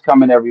payments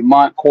coming every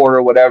month,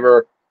 quarter,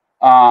 whatever.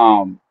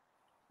 Um,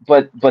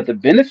 but the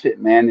benefit,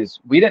 man, is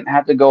we didn't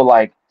have to go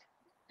like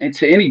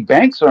into any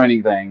banks or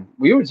anything.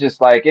 We were just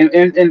like, in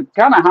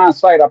kind of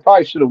hindsight, I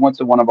probably should have went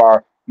to one of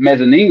our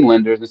mezzanine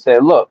lenders and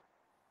said, look,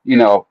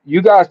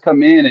 you guys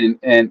come in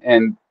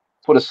and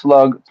put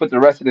the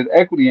rest of this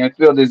equity and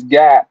fill this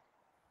gap.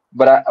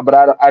 I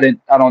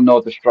don't know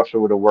if the structure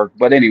would have worked.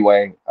 But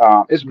anyway,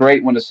 it's Yeah.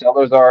 great when the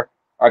sellers are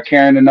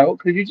carrying the note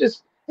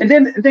because and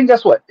then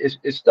guess what?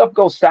 If stuff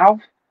goes south,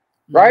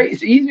 Mhm. right?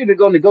 It's easier to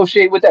go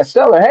negotiate with that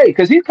seller. Hey,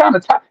 because he's kind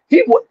of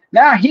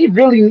now he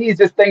really needs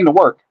this thing to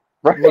work,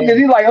 right? Because Right.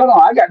 he's like, hold on,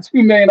 I got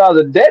 $2 million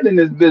of debt in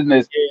this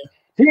business.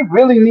 Yeah. He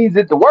really needs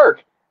it to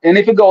work. And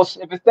if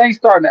his thing's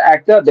starting to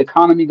act up, the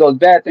economy goes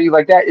bad, things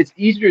like that, it's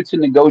easier to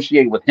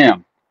negotiate with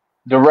him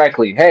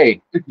directly.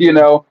 Hey,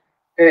 Yeah.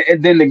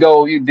 and then to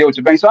go you deal with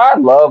your bank. So I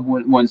love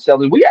when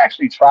sellers. We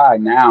actually try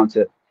now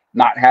to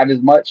not have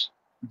as much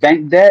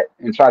bank debt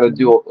and try to Mhm.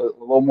 do a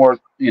little more,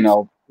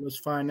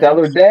 Let's seller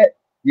finance. debt. Mhm.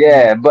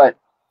 Yeah, but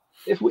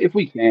if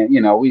we can,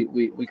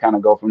 we kind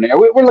of go from there.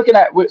 We're looking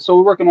at so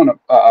we're working on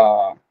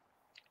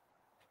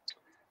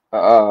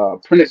a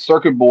printed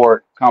circuit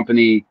board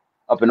company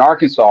up in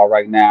Arkansas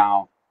right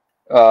now.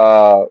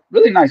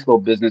 Really nice little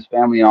business,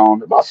 family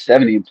owned, about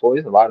 70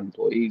 employees, a lot of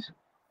employees.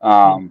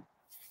 Yeah. Um,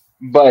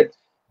 but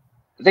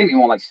I think they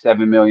want like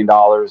 $7 million.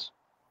 It's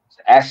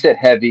asset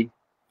heavy,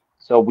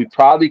 so we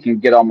probably can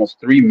get almost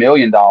 $3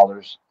 million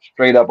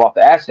straight up off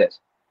the assets.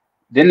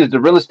 Then there's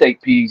the real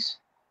estate piece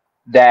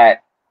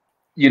that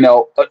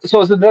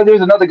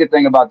there's another good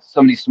thing about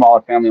some of these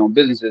smaller family-owned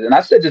businesses, and I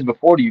said this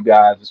before to you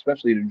guys,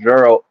 especially to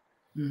Gerald,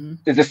 Mhm.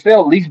 is the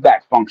sale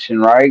leaseback function,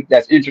 right?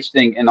 That's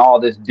interesting in all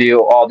these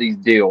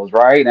deals,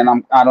 right? And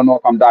I don't know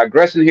if I'm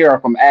digressing here or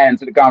if I'm adding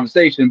to the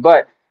conversation,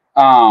 but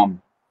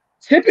um,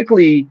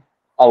 typically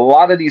a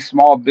lot of these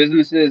small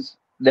businesses,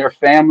 their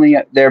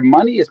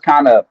money is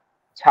kind of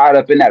tied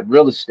up in that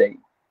real estate,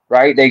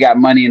 right? They got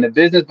money in the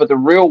business, but the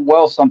real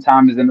wealth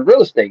sometimes is in the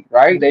real estate,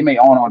 right? They may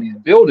own all these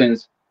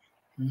buildings,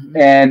 Mhm.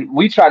 and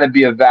we try to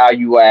be a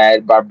value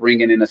add by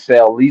bringing in a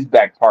sale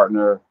leaseback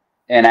partner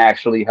and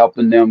actually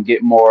helping them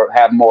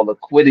have more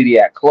liquidity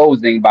at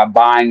closing by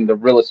buying the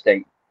real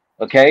estate.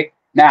 Okay.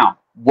 Now,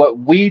 what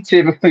we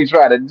typically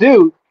try to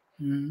do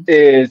Mhm.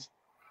 is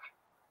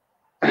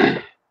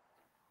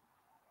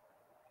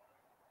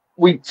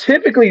we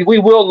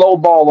will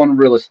lowball on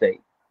real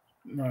estate.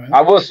 Right.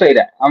 I will say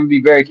that. I'm gonna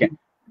be very candid.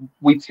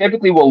 We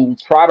typically will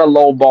try to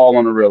lowball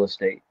on the real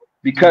estate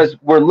Mhm. because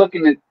we're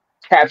looking to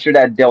capture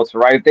that delta,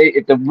 right?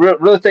 If the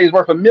real estate is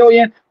worth a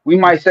million, we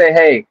might say,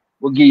 hey,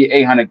 we'll give you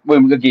 800.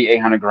 We'll give you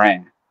 800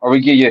 grand, or we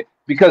give you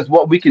because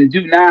what we can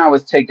do now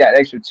is take that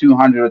extra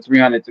 200 or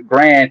 300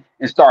 grand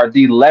and start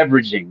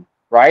deleveraging,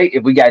 right?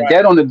 If we got Right.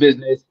 debt on the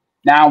business,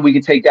 now we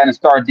can take that and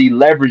start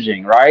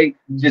deleveraging, right?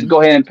 Just Mhm.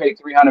 go ahead and pay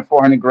 300,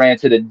 400 grand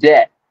to the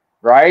debt,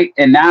 right?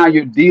 And now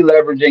you're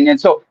deleveraging. And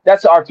so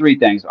that's our three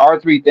things. Our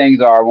three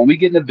things are when we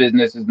get into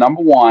business is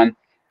number one,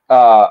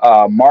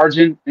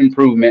 margin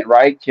improvement,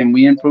 right? Can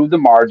we improve the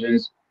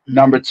margins?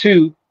 Number Mhm.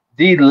 two,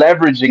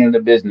 deleveraging the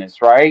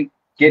business, right?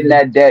 Getting Yeah.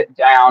 that debt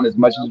down as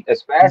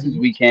fast as Mhm.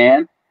 we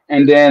can.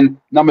 And then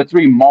number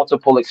three,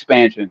 multiple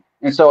expansion.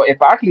 And so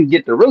if I can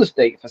get the real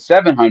estate for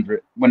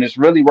 700 when it's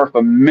really worth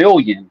a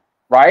million,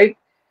 right?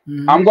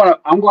 Mhm. I'm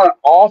gonna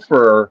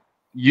offer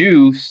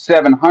you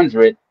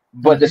 700,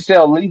 but the Mhm.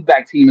 sale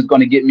leaseback team is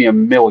gonna get me a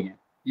million.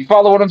 You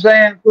follow what I'm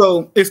saying?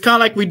 So it's kind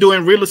of like we do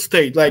in real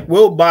estate. Like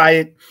we'll buy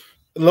it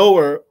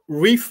lower,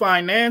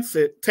 refinance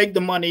it, take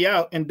the money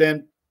out, and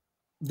then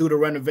do the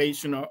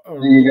renovation or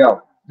There you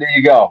go. There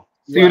you go.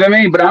 See what right.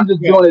 I mean? But I'm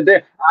just Yeah. doing it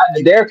there.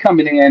 They're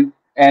coming in,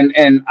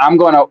 and I'm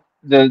gonna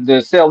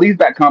the sale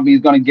leaseback company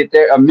is gonna get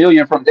their a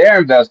million from their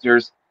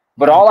investors,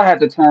 but Right. all I have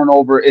to turn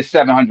over is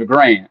 700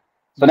 grand.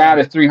 So now Right.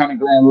 there's 300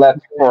 grand left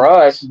Okay. for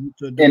us, To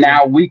and do that.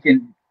 now we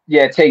can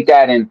take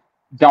that and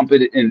dump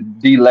it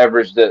and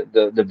deleverage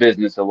the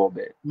business a little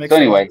bit. So Makes a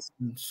lot anyway, of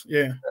sense.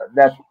 Yeah.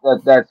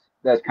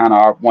 that's kind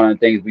of one of the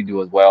things we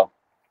do as well.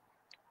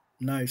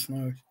 Nice,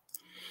 nice.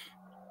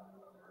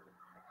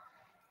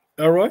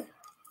 All right.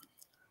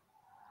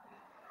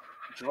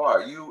 Javar,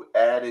 are you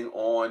adding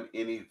on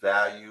any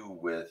value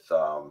with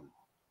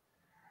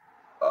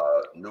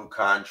new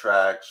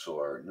contracts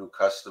or new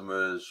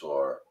customers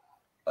or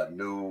a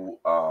new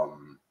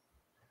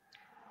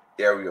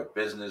area of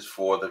business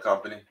for the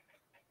company?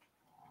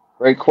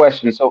 Great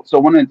question. So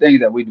one of the things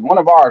that we do, one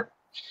of our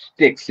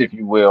sticks, if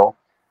you will,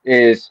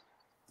 is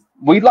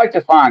we'd like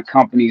to find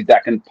companies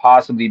that can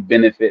possibly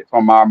benefit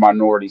from our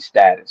minority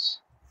status,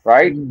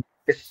 right? Mm,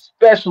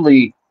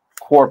 Especially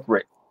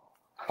corporate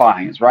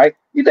clients, right?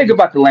 You think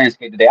about the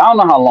landscape today. I don't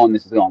know how long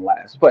this is going to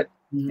last, but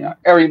mhm,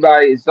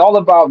 everybody, it's all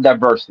about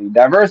diversity,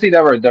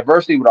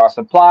 diversity with our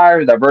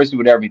suppliers, diversity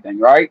with everything,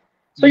 right?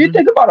 So you mhm,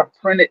 think about a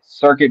printed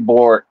circuit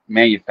board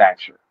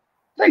manufacturer.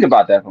 Think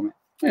about that for a minute.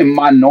 A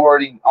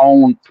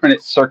minority-owned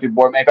printed circuit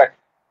board manufacturer,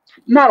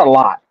 not a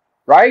lot,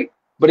 right?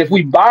 But if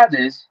we buy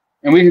this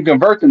and we can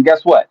convert them,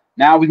 guess what?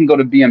 Now we can go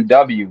to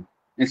BMW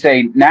and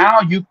say,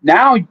 now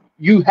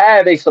you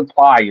have a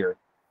supplier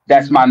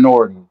that's mhm.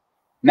 minority.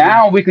 Yeah.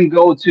 Now we can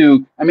go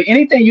to, I mean,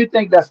 anything you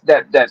think that's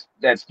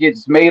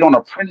gets made on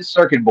a printed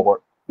circuit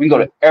board, we can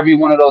go Mm, to every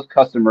one of those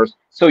customers.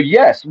 So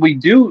yes, we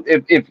do.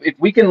 If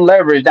we can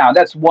leverage now,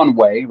 that's one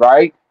way,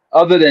 right?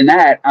 Other than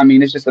that, I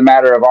mean, it's just a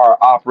matter of our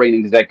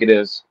operating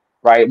executives,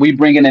 right? We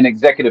bring in an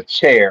executive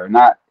chair,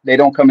 not they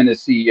don't come in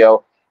as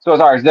CEO. So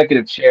it's our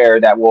executive chair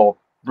that will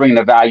bring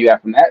the value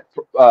out from that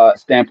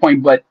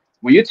standpoint. But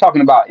when you're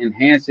talking about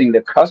enhancing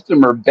the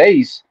customer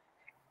base,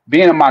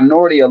 being a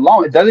minority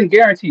alone, it doesn't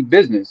guarantee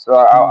business. So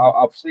mm,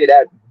 I'll say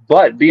that.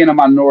 But being a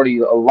minority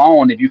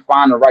alone, if you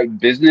find the right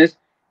business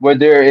where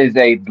there is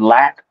a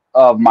lack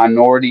of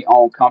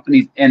minority-owned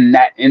companies in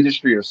that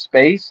industry or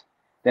space,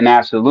 then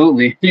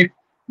absolutely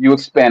you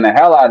expand the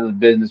hell out of the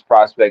business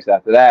prospects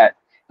after that.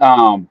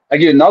 I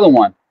give you another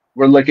one.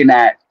 We're looking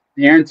at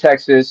here in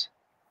Texas.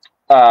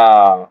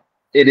 Uh,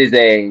 it is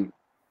a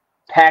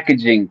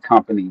packaging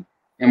company.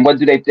 And what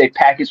do they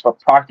package for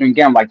Procter and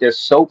Gamble? Like their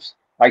soaps.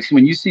 Like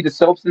when you see the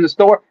soaps in the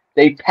store,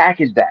 they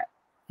package that.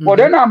 Well,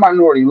 they're mhm, not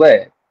minority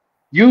led.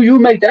 You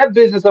make that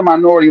business a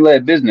minority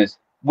led business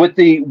with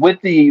the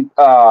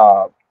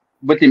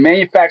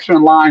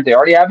manufacturing lines they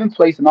already have in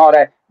place and all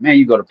that. Man,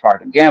 you go to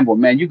Procter and Gamble.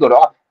 Man, you go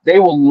to they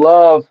will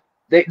love.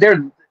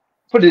 They're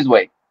put it this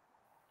way.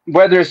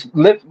 Whether it's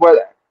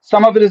whether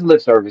some of it is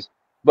lip service,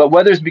 but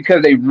whether it's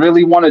because they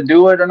really want to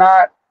do it or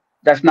not,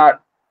 that's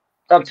not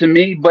up to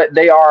me, but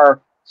they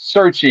are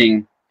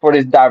searching for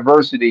this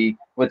diversity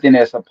within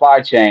their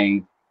supply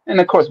chain. And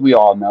of course, we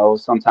all know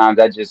sometimes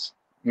that just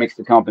makes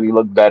the company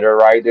look better,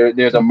 right?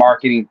 There's a mhm.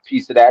 marketing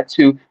piece of that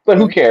too, but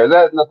who Right. cares?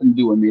 That has nothing to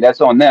do with me. That's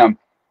on them.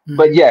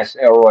 But Mhm. yes,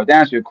 Elroy, to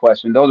answer your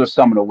question, those are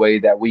some of the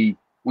ways that we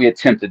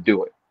attempt to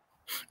do it.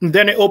 And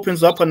then it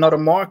opens up another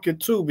market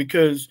too,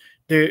 because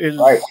there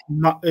Right.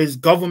 is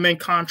government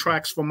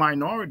contracts for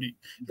minority,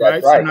 That's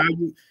right? So right.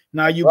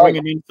 now you Right.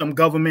 bringing in some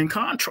government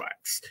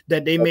contracts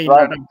that they That's may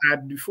right. not have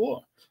had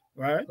before,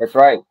 right? That's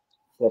right.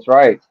 That's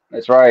right.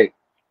 That's right.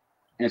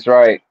 That's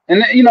right.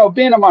 And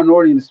being a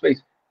minority in the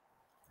space,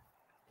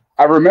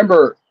 I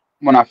remember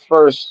when I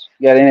first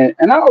got in,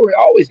 and I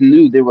always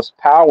knew there was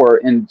power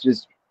in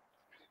just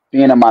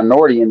being a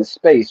minority in the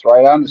space,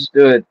 right? I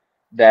understood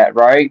that,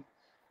 right?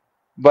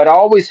 But I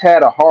always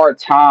had a hard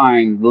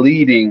time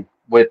leading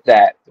with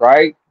that, right?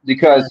 Right.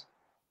 Because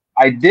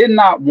I did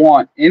not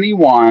want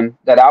anyone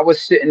that I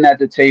was sitting at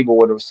the table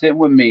with or sitting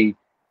with me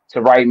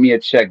to write me a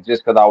check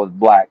just because I was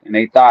black. And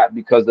they thought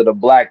because of the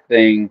black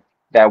thing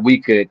that we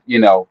could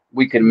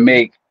Mhm.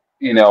 make,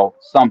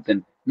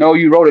 something. No,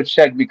 you wrote a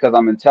check because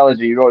I'm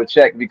intelligent. You wrote a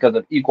check because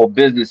of equal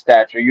business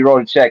stature. You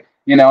wrote a check,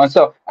 and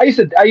so I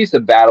used to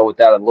battle with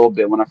that a little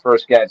bit when I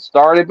first got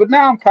started. But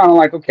now I'm kind of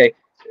like, okay,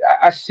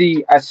 I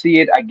see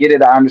it, I get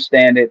it, I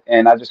understand it,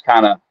 and I just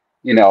kind of,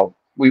 you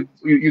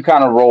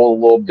kind of roll a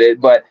little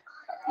bit. But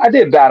I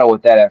did battle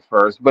with that at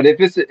first, but if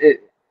it's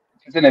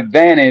an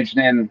advantage,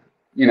 then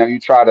you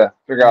try to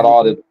figure There out you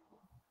all go.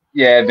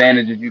 the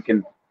advantages you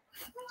can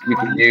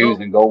There you use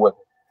go. and go with it.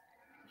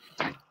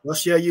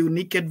 What's your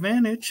unique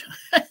advantage?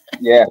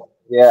 Yeah,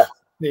 yeah,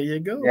 There you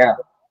go. yeah.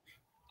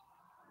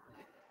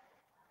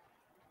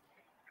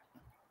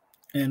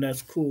 And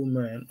that's cool,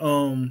 man.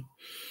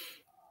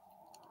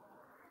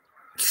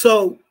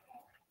 So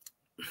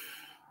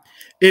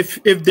if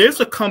there's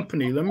a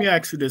company, let me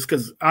ask you this,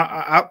 because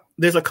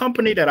there's a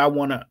company that I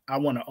wanna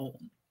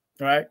own,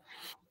 right?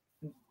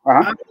 Uh-huh.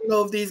 I don't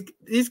know if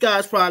these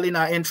guys probably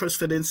not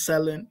interested in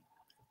selling,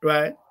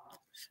 right?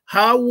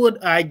 How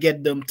would I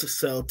get them to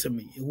sell to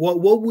me?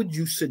 What would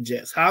you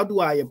suggest? How do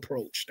I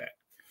approach that?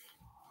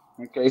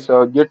 Okay,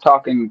 so you're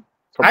talking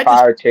I just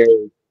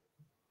proprietary.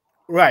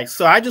 Right.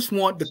 So I just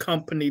want the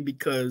company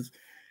because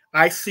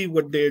I see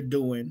what they're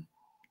doing,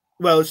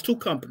 well, it's two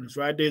companies,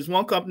 right? There's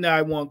one company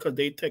I want because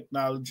they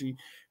technology.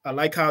 I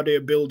like how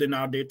they're building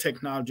out their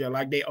technology. I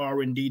like their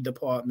R&D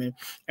department,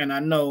 and I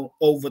know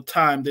over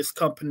time this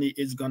company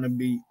is going to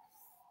be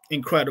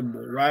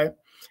incredible, right?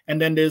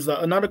 And then there's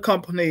another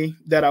company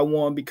that I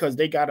want because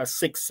they got a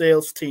 6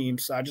 sales team.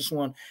 So I just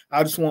want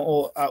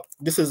all.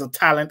 This is a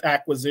talent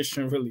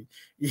acquisition, really.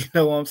 You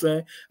know what I'm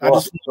saying? I Sure,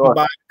 just want to sure.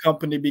 buy a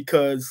company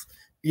because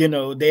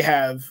they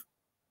have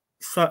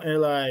something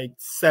like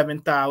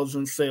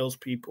 7,000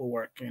 salespeople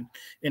working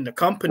in the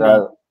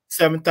company.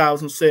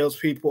 7,000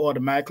 salespeople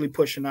automatically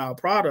pushing our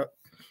product.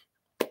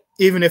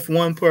 Even if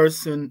one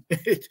person,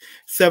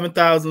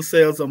 7,000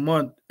 sales a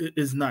month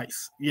is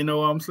nice. You know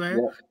what I'm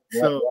saying?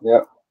 So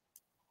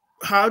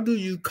how do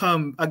you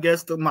come? I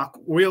guess my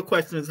real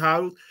question is,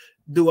 how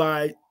do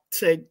I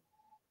take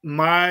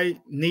my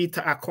need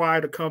to acquire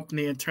the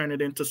company and turn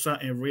it into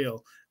something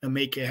real and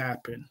make it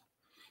happen?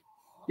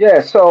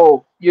 Yeah,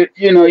 so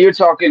you're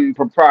talking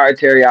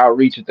proprietary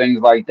outreach and things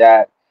like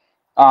that.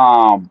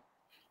 Um,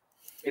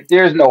 if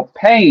there's no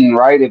pain,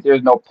 right? If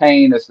there's no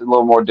pain, it's a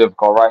little more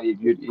difficult, right?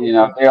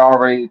 If they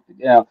already,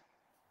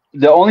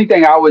 the only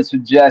thing I would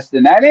suggest,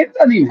 and that it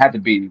doesn't even have to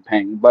be any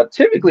pain, but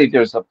typically if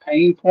there's a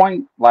pain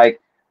point,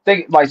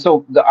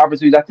 so the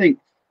opportunities, I think,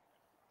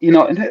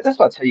 and that's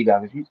what I tell you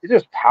guys. If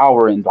there's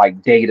power in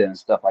like data and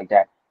stuff like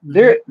that,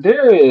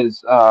 there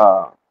is,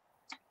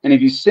 and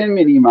if you send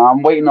me an email,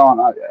 I'm waiting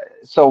on.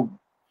 So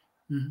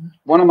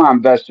one of my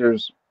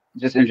investors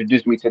just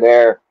introduced me to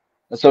their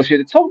associate.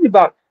 They told me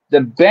about the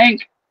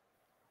bank.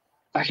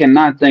 I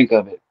cannot think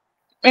of it.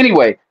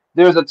 Anyway,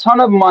 there's a ton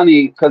of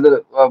money because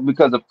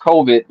of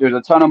COVID. There's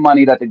a ton of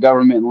money that the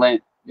government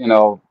lent,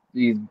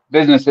 these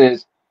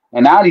businesses,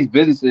 and now these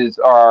businesses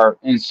are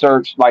in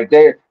search, like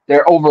they're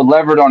over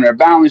levered on their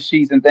balance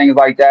sheets and things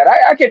like that.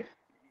 I can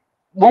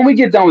When we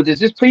get done with this,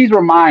 just please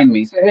remind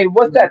me. Say, hey,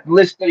 what's that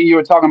list that you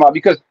were talking about?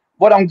 Because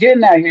what I'm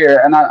getting at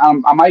here, and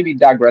I might be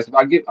digressive.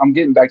 I'm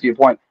getting back to your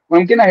point.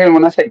 When I'm getting at here,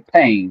 when I say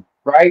pain,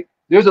 right?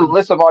 There's a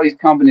list of all these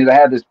companies that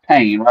have this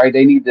pain, right?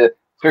 They need to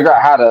figure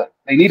out how to.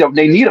 They need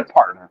a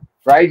partner,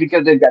 right?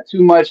 Because they've got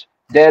too much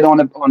debt on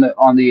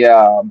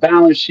the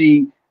balance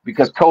sheet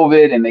because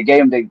COVID, and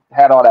they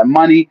had all that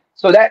money.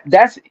 So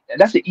that's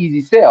an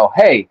easy sell.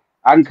 Hey,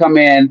 I can come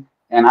in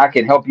and I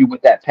can help you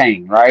with that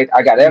pain, right?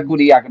 I got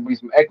equity. I can bring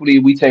some equity.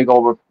 We take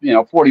over,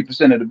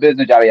 40% of the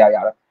business, yada, yada,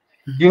 yada.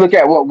 You look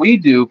at what we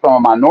do from a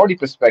minority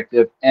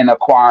perspective and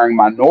acquiring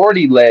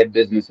minority-led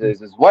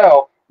businesses as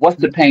well.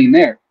 What's the pain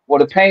there? Well,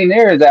 the pain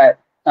there is that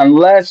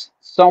unless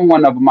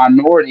someone of a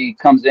minority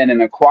comes in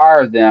and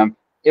acquires them,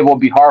 it will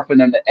be hard for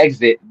them to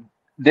exit.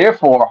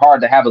 Therefore,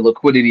 hard to have a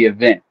liquidity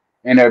event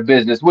in their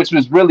business, which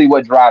is really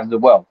what drives the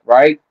wealth,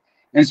 right?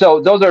 And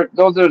so those are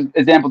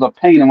examples of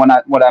pain. And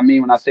what I mean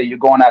when I say you're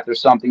going after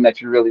something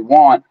that you really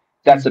want,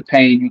 that's a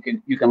pain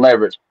you can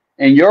leverage.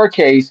 In your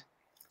case,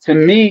 to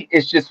me,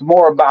 it's just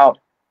more about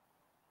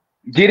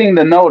getting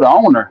to know the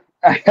owner.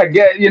 I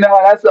get,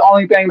 that's the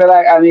only thing that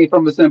I mean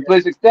from a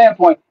simplistic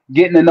standpoint,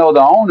 getting to know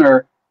the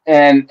owner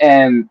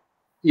and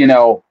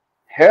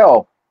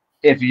hell,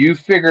 if you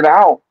figured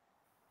out,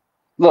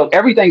 look,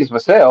 everything is for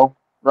sale,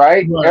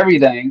 right? Right.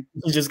 Everything.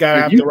 You just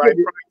gotta have the right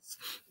price.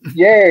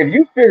 Yeah, if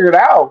you figured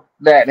out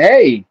that,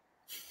 hey,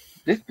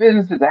 this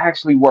business is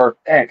actually worth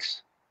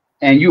X,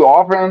 and you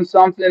offer them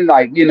something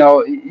like,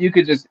 you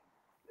could just.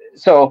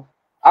 So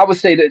I would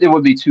say that there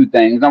would be two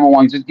things. Number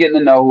one, just getting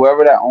to know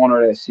whoever that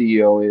owner, that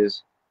CEO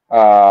is.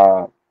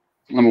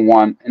 Number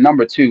one, and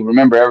number two,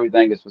 remember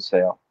everything is for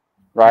sale,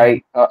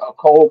 right? A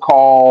cold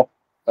call,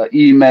 an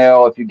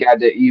email. If you got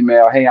the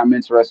email, hey, I'm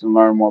interested in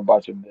learning more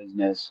about your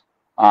business.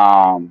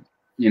 I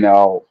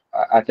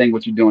think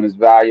what you're doing is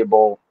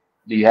valuable.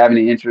 Do you have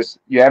any interest?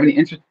 You have any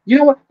interest? You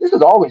know what? This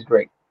is always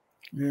great.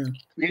 Yeah.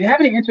 Do you have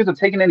any interest in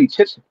taking any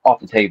chips off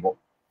the table?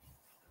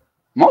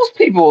 Most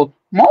people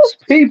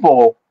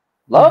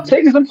love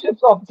taking some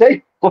chips off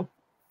the table,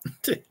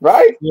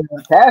 right?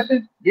 Yeah.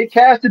 Get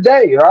cash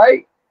today,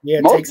 right?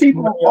 Yeah. Most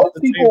people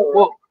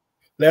will.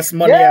 Less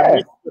money at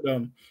risk for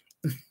them.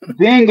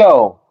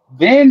 Bingo.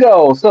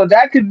 So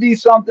that could be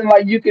something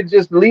like you could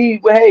just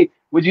leave. Well, hey,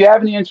 would you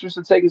have any interest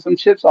in taking some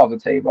chips off the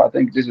table? I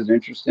think this is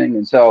interesting,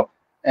 and so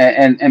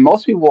and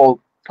most people will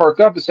perk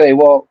up and say,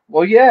 well,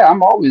 yeah,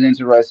 I'm always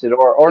interested,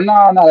 or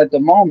no, not at the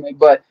moment.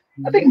 But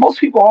I think most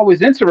people are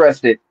always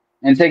interested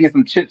in taking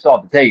some chips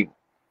off the table.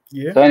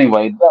 Yeah. So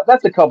anyway,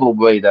 that's a couple of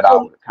ways that I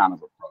would kind of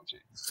approach it.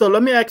 So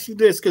let me ask you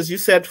this, because you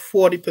said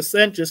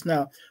 40% just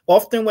now.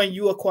 Often when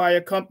you acquire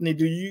a company,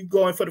 do you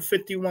go in for the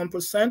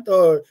 51%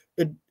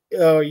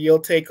 or you'll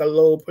take a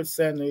low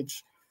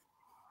percentage?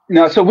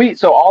 No,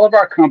 so all of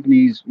our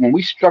companies, when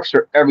we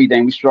structure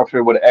everything, we structure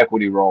it with an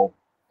equity roll.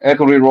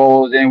 Equity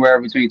roll is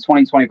anywhere between 20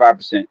 and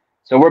 25%.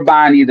 So we're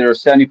buying either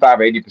 75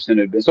 or 80% of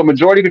the business. So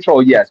majority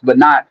control, yes, but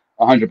not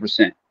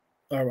 100%.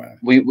 All right.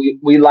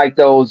 We like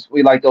those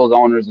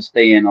owners to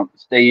stay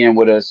in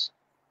with us,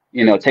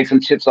 take some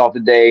chips off the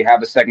day,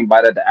 have a second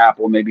bite at the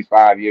apple, maybe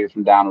 5 years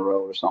from down the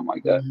road or something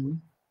like that.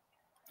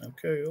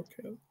 Okay.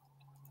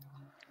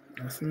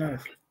 That's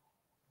nice.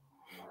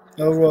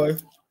 All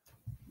right.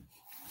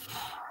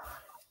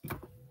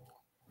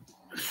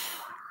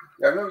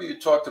 I remember you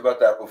talked about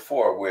that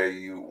before, where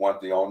you want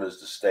the owners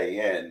to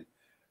stay in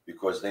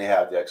because they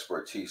have the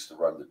expertise to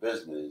run the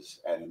business,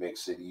 and it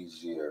makes it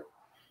easier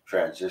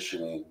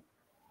transitioning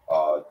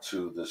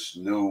to this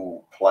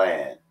new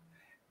plan.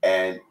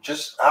 And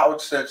just how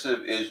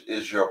extensive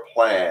is your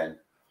plan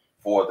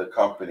for the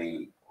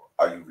company?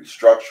 Are you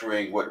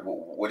restructuring?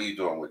 What are you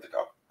doing with the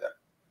company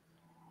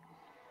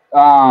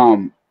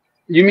Um,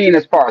 you mean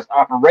as far as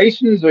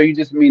operations, or you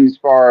just mean as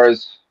far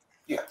as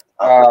then?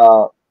 Yeah,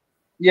 uh,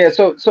 yeah,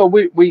 so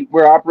we're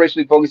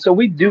operationally focused. So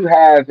we do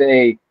have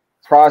a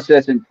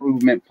process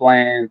improvement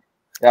plan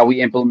that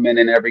we implement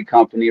in every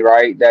company,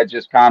 right? That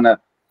just kind of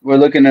we're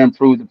looking to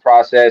improve the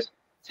process.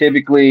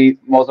 Typically,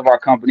 most of our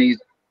companies,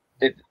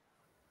 it,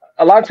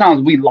 a lot of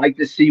times we like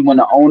to see when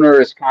the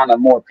owner is kind of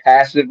more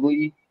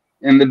passively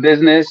in the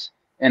business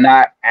and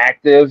not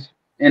active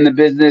in the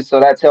business. So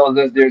that tells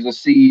us there's a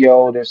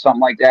CEO, there's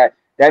something like that.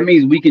 That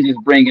means we can just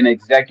bring an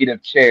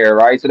executive chair,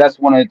 right? So that's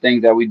one of the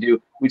things that we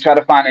do. We try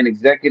to find an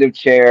executive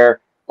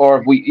chair, or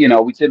if we,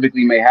 we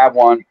typically may have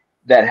one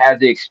that has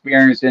the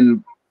experience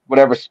in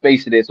whatever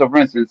space it is. So for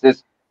instance,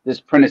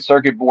 this printed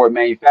circuit board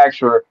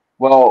manufacturer,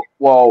 well,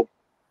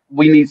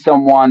 we need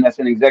someone that's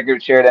an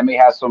executive chair that may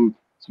have some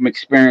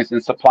experience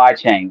in supply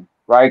chain,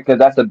 right? Because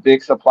that's a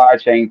big supply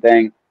chain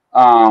thing.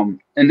 And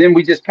then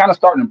we just kind of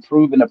start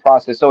improving the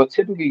process. So it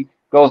typically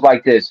goes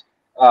like this: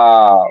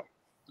 uh,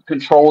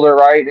 controller,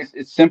 right?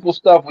 It's simple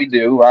stuff we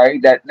do,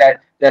 right? That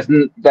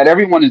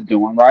everyone is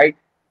doing, right?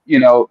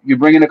 You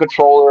bring in a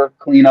controller,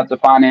 clean up the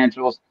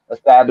financials,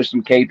 establish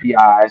some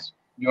KPIs,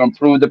 you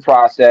improve the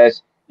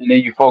process, and then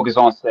you focus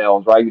on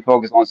sales, right? You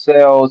focus on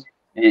sales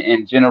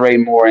and generate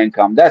more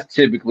income. That's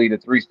typically the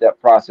three-step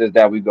process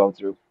that we go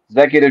through: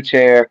 executive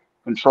chair,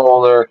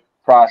 controller,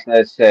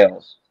 process,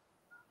 sales.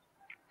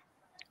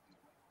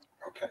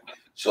 okay.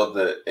 So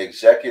the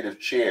executive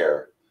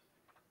chair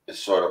is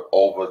sort of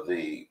over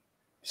the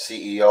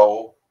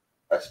CEO.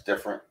 That's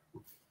different.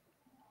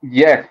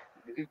 Yeah,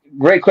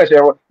 great question,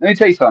 Errol. Let me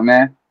tell you something,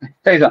 man.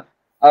 Tell you something.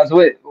 I was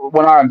with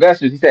one of our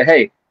investors. He said,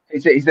 "Hey," he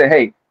said,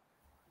 "Hey,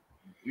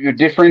 your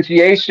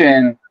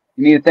differentiation.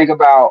 You need to think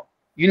about.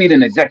 You need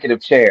an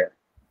executive chair."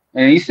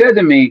 And he said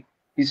to me,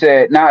 he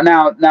said,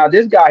 "Now,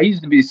 this guy. He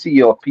used to be the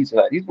CEO of Pizza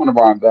Hut. He's one of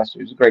our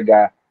investors. He's a great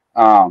guy.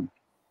 Um,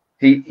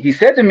 he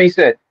said to me, he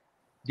said,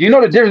 do you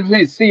know the difference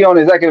between CEO and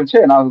executive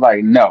chair?" And I was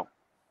like, no.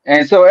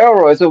 And so,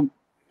 Elroy, so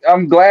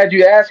I'm glad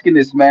you're asking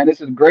this, man.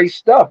 This is great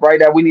stuff, right?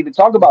 That we need to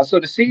talk about. So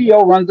the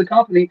CEO runs the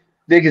company.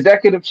 The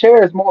executive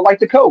chair is more like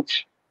the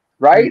coach,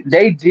 right? Mhm.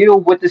 They deal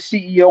with the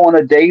CEO on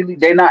a daily.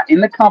 They're not in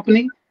the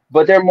company,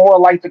 but they're more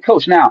like the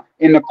coach. Now,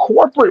 in the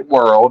corporate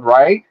world,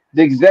 right?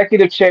 The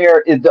executive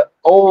chair is the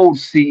old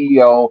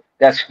CEO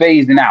that's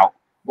phasing out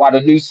while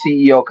the new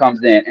CEO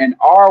comes in. In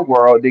our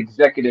world, the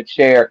executive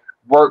chair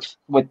works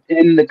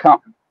within the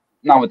company,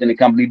 not within the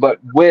company, but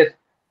with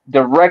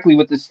directly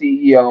with the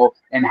CEO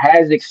and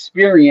has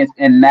experience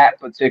in that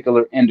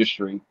particular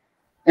industry.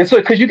 And so,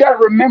 because you got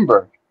to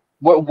remember,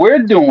 what we're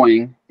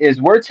doing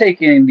is we're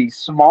taking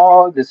this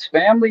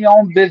family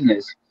owned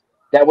business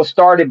that was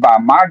started by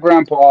my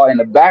grandpa in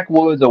the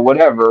backwoods or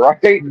whatever,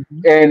 right? Mhm.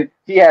 And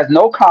he has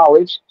no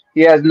college,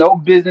 he has no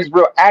business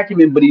real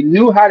acumen, but he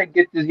knew how to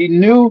get this.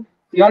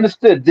 He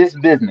understood this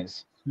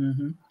business.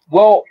 Mhm.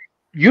 Well,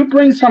 you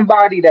bring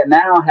somebody that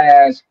now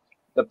has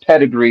the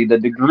pedigree, the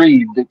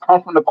degree, that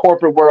come from the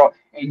corporate world,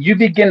 and you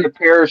begin to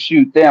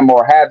parachute them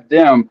or have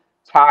them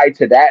tied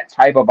to that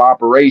type of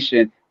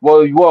operation.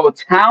 Well,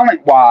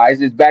 talent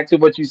wise, is back to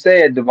what you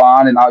said,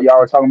 Devon, and all y'all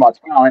were talking about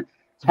talent.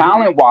 Mhm.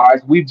 Talent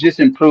wise, we've just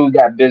improved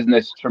that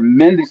business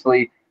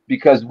tremendously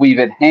because we've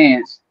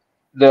enhanced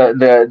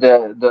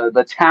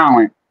the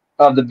talent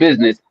of the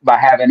business by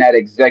having that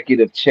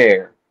executive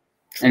chair.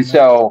 And Tremendous.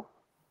 so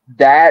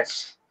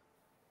that's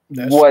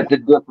That's what the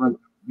difference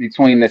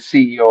between the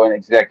CEO and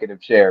executive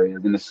chair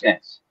is in a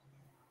sense.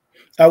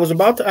 I was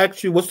about to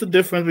ask you what's the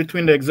difference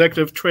between the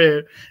executive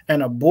chair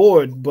and a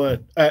board,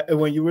 but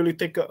when you really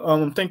think,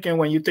 I'm thinking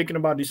when you're thinking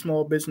about these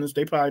small business,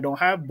 they probably don't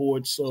have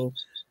boards. So,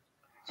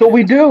 So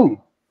we do.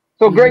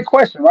 So mhm, great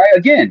question, right?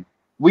 Again,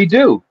 we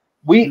do.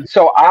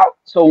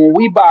 So when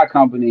we buy a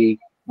company,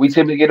 we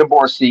typically get a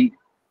board seat.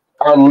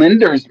 Our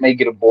lenders may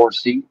get a board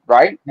seat,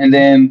 right? And mhm,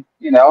 then,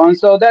 and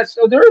so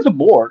there is a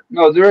board.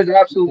 No, there is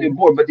absolutely a mhm.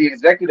 board, but the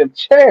executive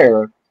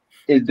chair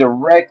is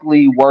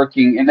directly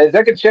working, and the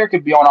executive chair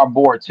could be on our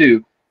board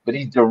too, but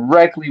he's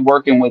directly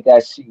working with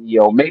that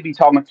CEO, maybe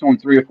talking to him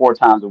 3 or 4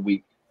 times a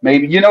week.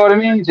 Maybe, you know what I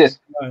mean? Just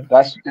Right.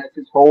 that's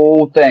his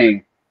whole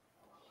thing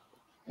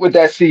with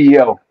that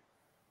CEO.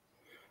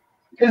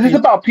 Because it's He's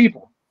about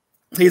people.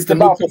 he's It's the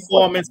new about people.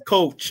 performance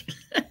coach.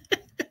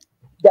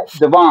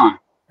 Devon,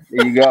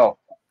 there you go.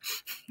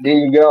 There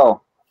you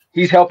go.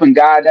 He's helping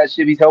guide that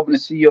ship. He's helping the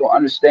CEO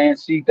understand,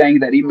 see things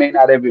that he may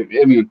not ever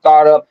even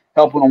thought of,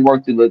 helping him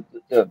work through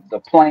the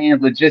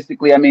plans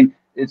logistically. I mean,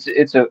 it's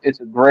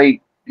a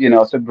great,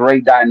 it's a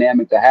great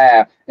dynamic to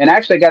have. And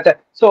actually, I got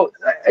that. So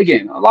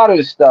again, a lot of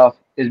this stuff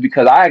is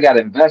because I got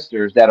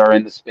investors that are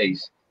in the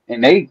space,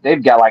 and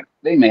they've got like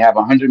they may have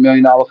 $100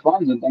 million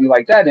funds and things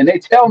like that, and they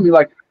tell me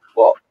like,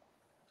 well.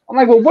 I'm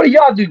like, well, what do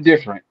y'all do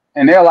different?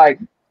 And they're like,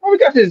 well, we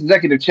got this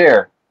executive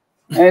chair.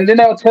 And then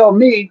they'll tell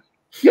me,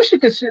 you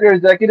should consider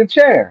executive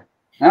chair.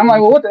 And I'm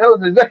like, well, what the hell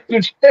is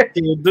executive chair?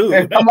 You do.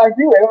 And I'm like,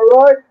 yeah,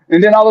 right.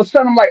 And then all of a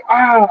sudden I'm like,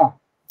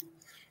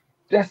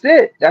 that's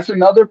it. That's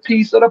another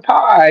piece of the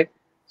pie.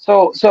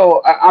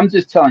 I'm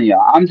just telling you,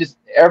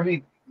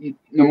 the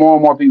more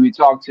and more people you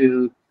talk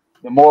to,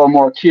 the more and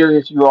more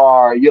curious you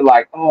are. You're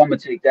like, oh, I'm gonna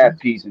take that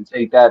piece and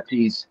take that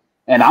piece,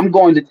 and I'm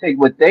going to take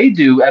what they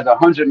do as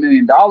 $100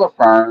 million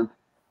firm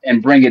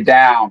and bring it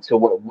down to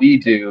what we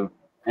do,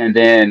 and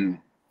then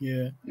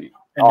Yeah. And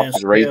off then to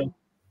the race. scale.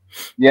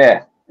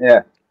 Yeah,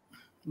 yeah.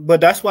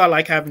 But that's why I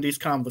like having these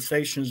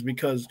conversations,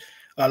 because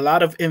a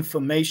lot of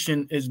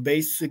information is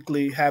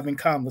basically having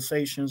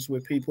conversations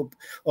with people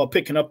or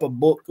picking up a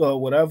book or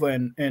whatever.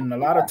 And a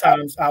lot of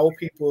times our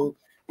people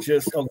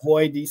just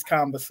avoid these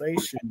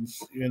conversations.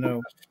 You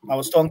know, I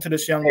was talking to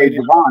this young Hey, lady.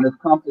 Devon,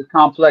 it's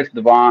complex,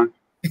 Devon.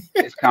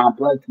 It's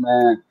complex,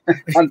 man.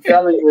 I'm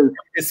telling you.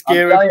 It's I'm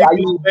scaring telling you, I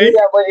people used to away. be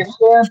that way. It's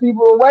scaring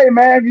people away,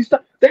 man.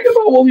 Think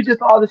about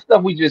all the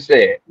stuff we just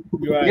said.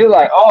 Right. You're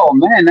like, oh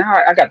man,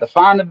 now I got to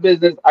find the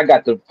business, I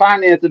got to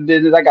finance the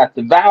business, I got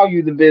to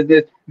value the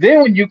business.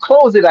 Then when you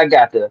close it, I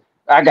got to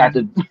had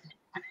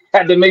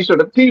to make sure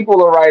the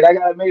people are right. I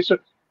got to make sure.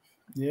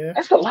 Yeah.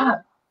 That's a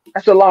lot.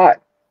 That's a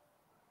lot.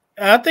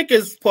 And I think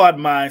it's part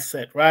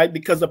mindset, right?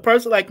 Because a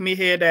person like me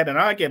hear that and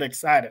I get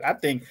excited. I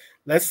think,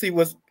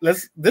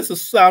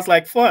 sounds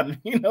like fun.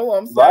 You know what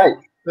I'm saying?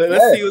 Right.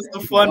 Let's see what's the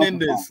fun in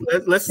this.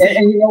 Let's see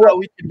And you know how what?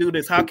 we can do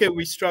this. How can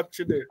we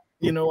structure it?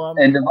 You know what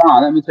I And mean?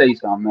 Devon, let me tell you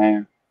something,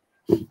 man.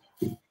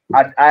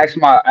 I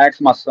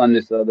asked my son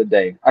this the other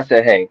day. I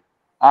said, "Hey,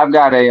 I've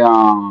got a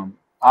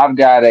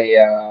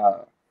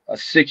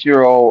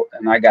 6-year-old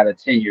and I got a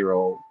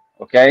 10-year-old.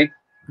 Okay."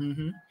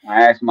 Mm-hmm.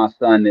 I asked my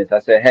son this. I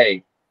said,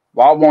 "Hey,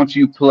 why won't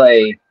you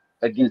play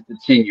against the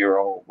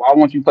 10-year-old? Why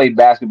won't you play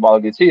basketball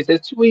against him?" He said,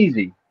 "It's too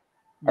easy."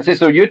 I said,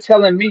 "So you're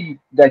telling me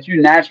that you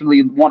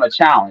naturally want a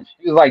challenge?"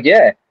 He was like,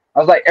 "Yeah." I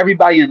was like,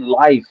 "Everybody in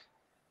life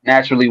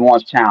naturally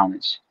wants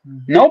challenge.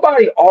 Mm-hmm.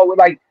 Nobody always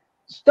like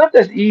stuff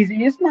that's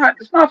easy. It's not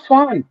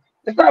fun.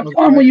 It's not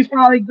fun Okay. when you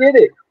finally get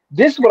it.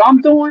 This what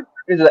I'm doing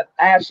is an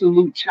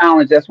absolute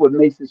challenge. That's what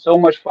makes it so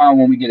much fun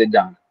when we get it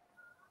done."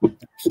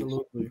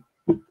 Absolutely.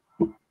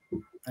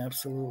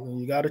 Absolutely.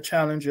 You got to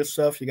challenge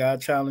yourself. You got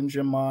to challenge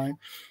your mind.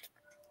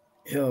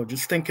 Yo,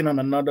 just thinking on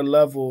another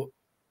level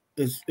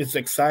is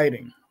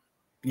exciting.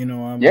 You know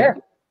what I mean? Yeah,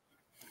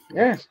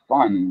 yeah, it's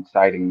fun and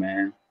exciting,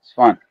 man. It's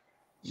fun.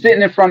 Yeah.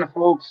 Sitting in front of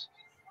folks,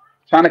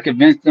 trying to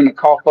convince them to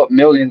cough up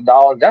millions of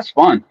dollars. That's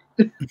fun.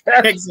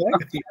 That's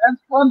Exactly.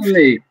 that's fun to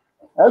me.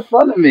 That's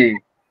fun to me.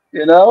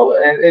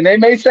 And they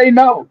may say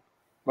no,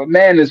 but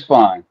man, it's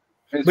fun.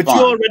 It's But you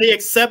fun. already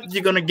accept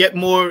you're gonna get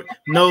more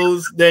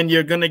no's than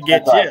you're gonna That's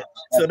get right. yes.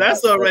 So That's right.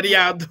 that's That's already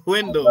right. out the That's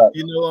window. right.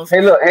 You know what I'm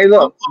saying? Hey, The fun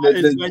look. part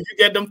is when you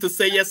get them to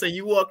say yes and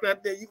you walk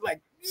out there, you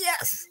like,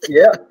 yes.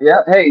 Yeah,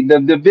 yeah. Hey, the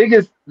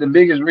biggest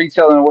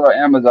retailer in the world,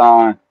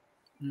 Amazon.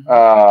 Mhm.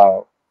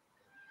 Uh,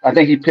 I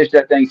think he pitched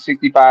that thing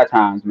 65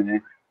 times,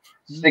 man.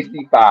 Mhm.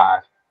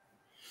 65,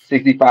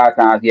 65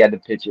 times he had to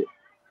pitch it,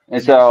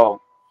 and Yeah.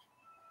 so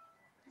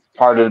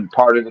part of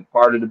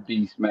the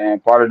beast, man.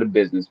 Part of the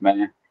business,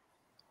 man.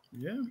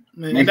 Yeah. And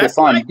Makes it that's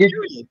fun. life,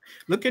 period.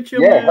 Look at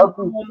your Yeah, man.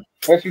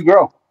 helps you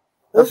grow, helps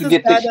What's you this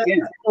get guy thick that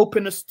skin.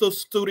 opened the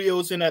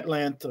studios in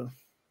Atlanta?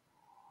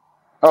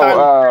 Oh,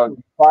 Tyler.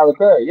 Tyler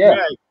Perry, yeah.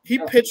 Right. He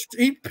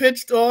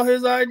pitched all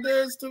his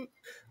ideas to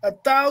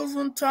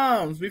 1,000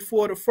 times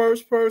before the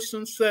first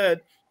person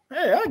said,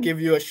 "Hey, I'll give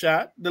you a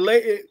shot." The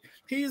lady,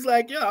 he's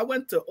like, "Yeah, I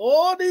went to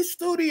all these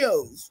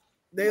studios.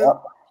 They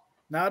Yep,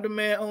 now the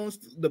man owns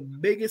the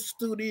biggest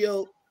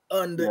studio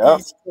on the yep,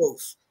 East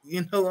Coast."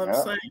 You know what I'm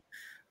yep. saying?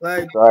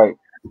 Like That's right.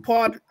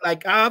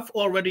 like I've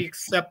already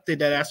accepted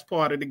that as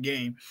part of the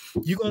game.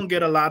 You're gonna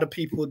get a lot of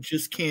people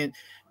just can't.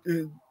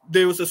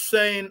 There was a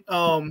saying.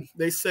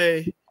 They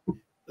say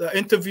the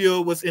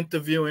interviewer was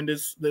interviewing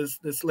this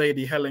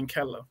lady, Helen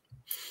Keller,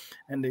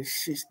 and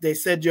they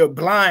said, "You're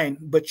blind,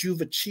 but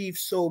you've achieved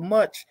so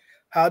much.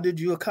 How did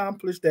you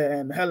accomplish that?"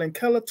 And Helen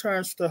Keller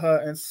turns to her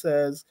and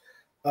says,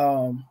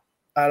 "I'd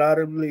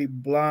rather be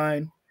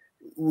blind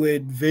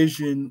with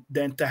vision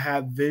than to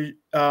have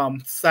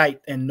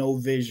sight and no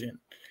vision,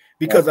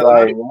 because That's a lot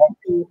right. of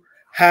people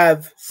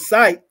have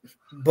sight,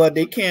 but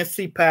they can't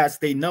see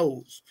past their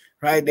nose,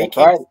 right? They That's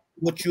can't right. see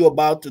what you're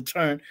about to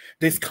turn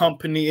this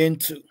company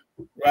into."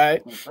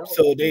 Right, That's right.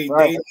 so That's they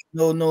right.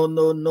 no, no,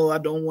 no, no, I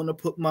don't want to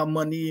put my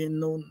money in,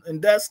 no, and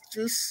that's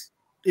just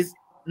it's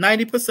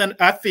 90%.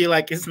 I feel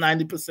like it's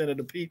 90% of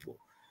the people.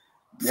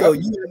 So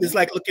Yep. it's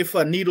like looking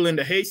for a needle in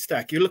the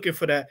haystack. You're looking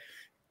for that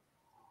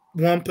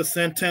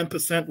 1%,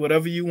 10%,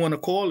 whatever you want to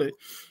call it,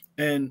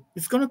 and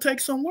it's gonna take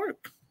some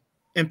work,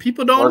 and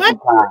people don't like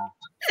Working time.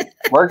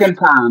 Working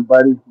time,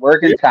 buddy. it.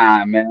 Working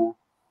time, man.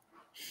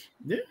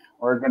 Yeah.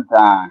 Working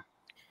time.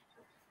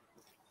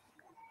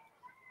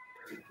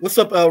 What's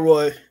up,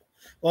 Elroy?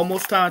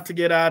 Almost time to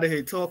get out of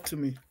here. Talk to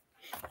me.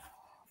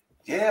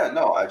 Yeah,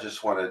 no, I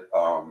just wanted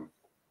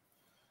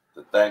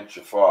to thank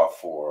Jafar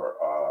for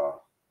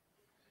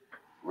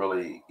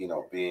really,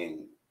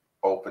 being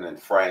open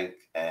and frank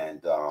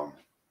and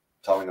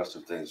telling us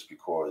some things,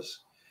 because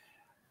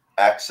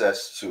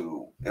access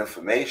to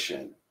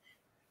information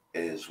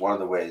is one of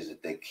the ways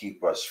that they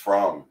keep us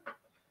from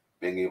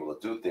being able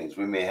to do things.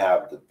 We may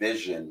have the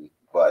vision,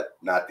 but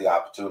not the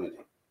opportunity.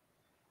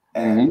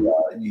 And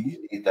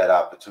you need that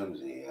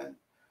opportunity. And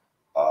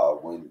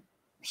when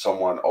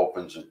someone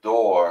opens a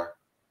door,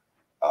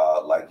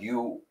 like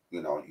you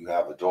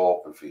have a door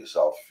open for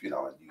yourself, and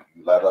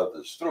you let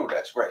others through,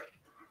 that's great.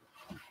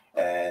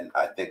 And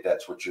I think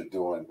that's what you're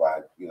doing by,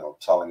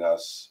 telling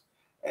us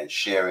and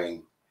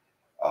sharing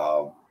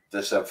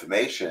this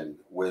information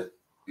with,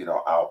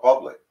 our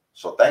public.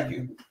 So thank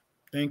you.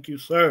 Thank you,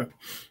 sir.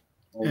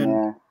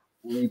 And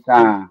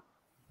anytime.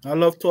 I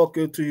love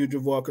talking to you,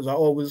 Javar, because I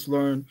always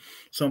learn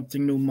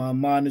something new. My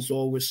mind is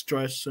always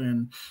stressed,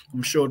 and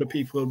I'm sure the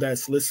people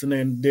that's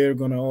listening, they're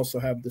going to also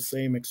have the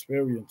same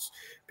experience,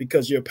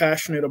 because you're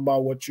passionate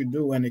about what you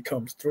do and it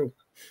comes through,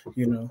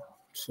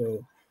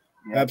 So,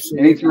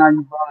 absolutely. Anytime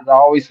you brothers, I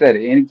always said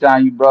it,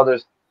 anytime you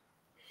brothers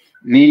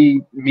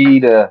need me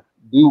to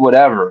do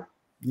whatever,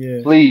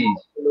 please,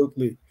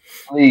 absolutely.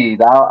 Please,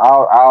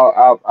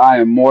 I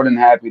am more than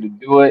happy to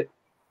do it.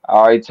 I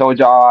already told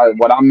y'all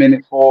what I'm in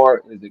it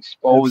for is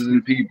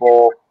exposing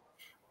people.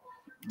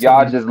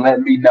 Y'all just let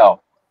me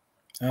know.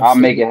 I'll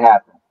make it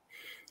happen.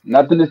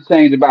 Nothing has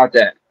changed about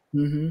that.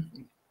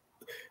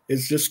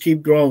 It's just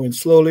keep growing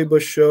slowly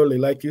but surely.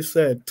 Like you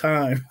said,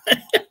 time.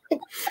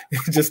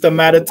 It's just a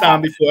matter of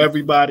time before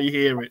everybody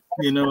hear it.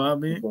 You know what I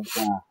mean?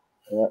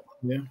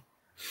 Yeah.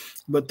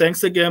 But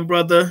thanks again,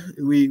 brother.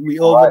 We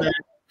over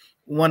that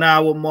 1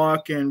 hour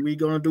mark, and we're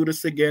gonna do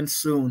this again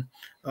soon.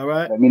 All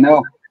right. Let me know.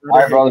 All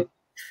right, brother.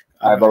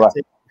 All right,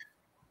 bye-bye.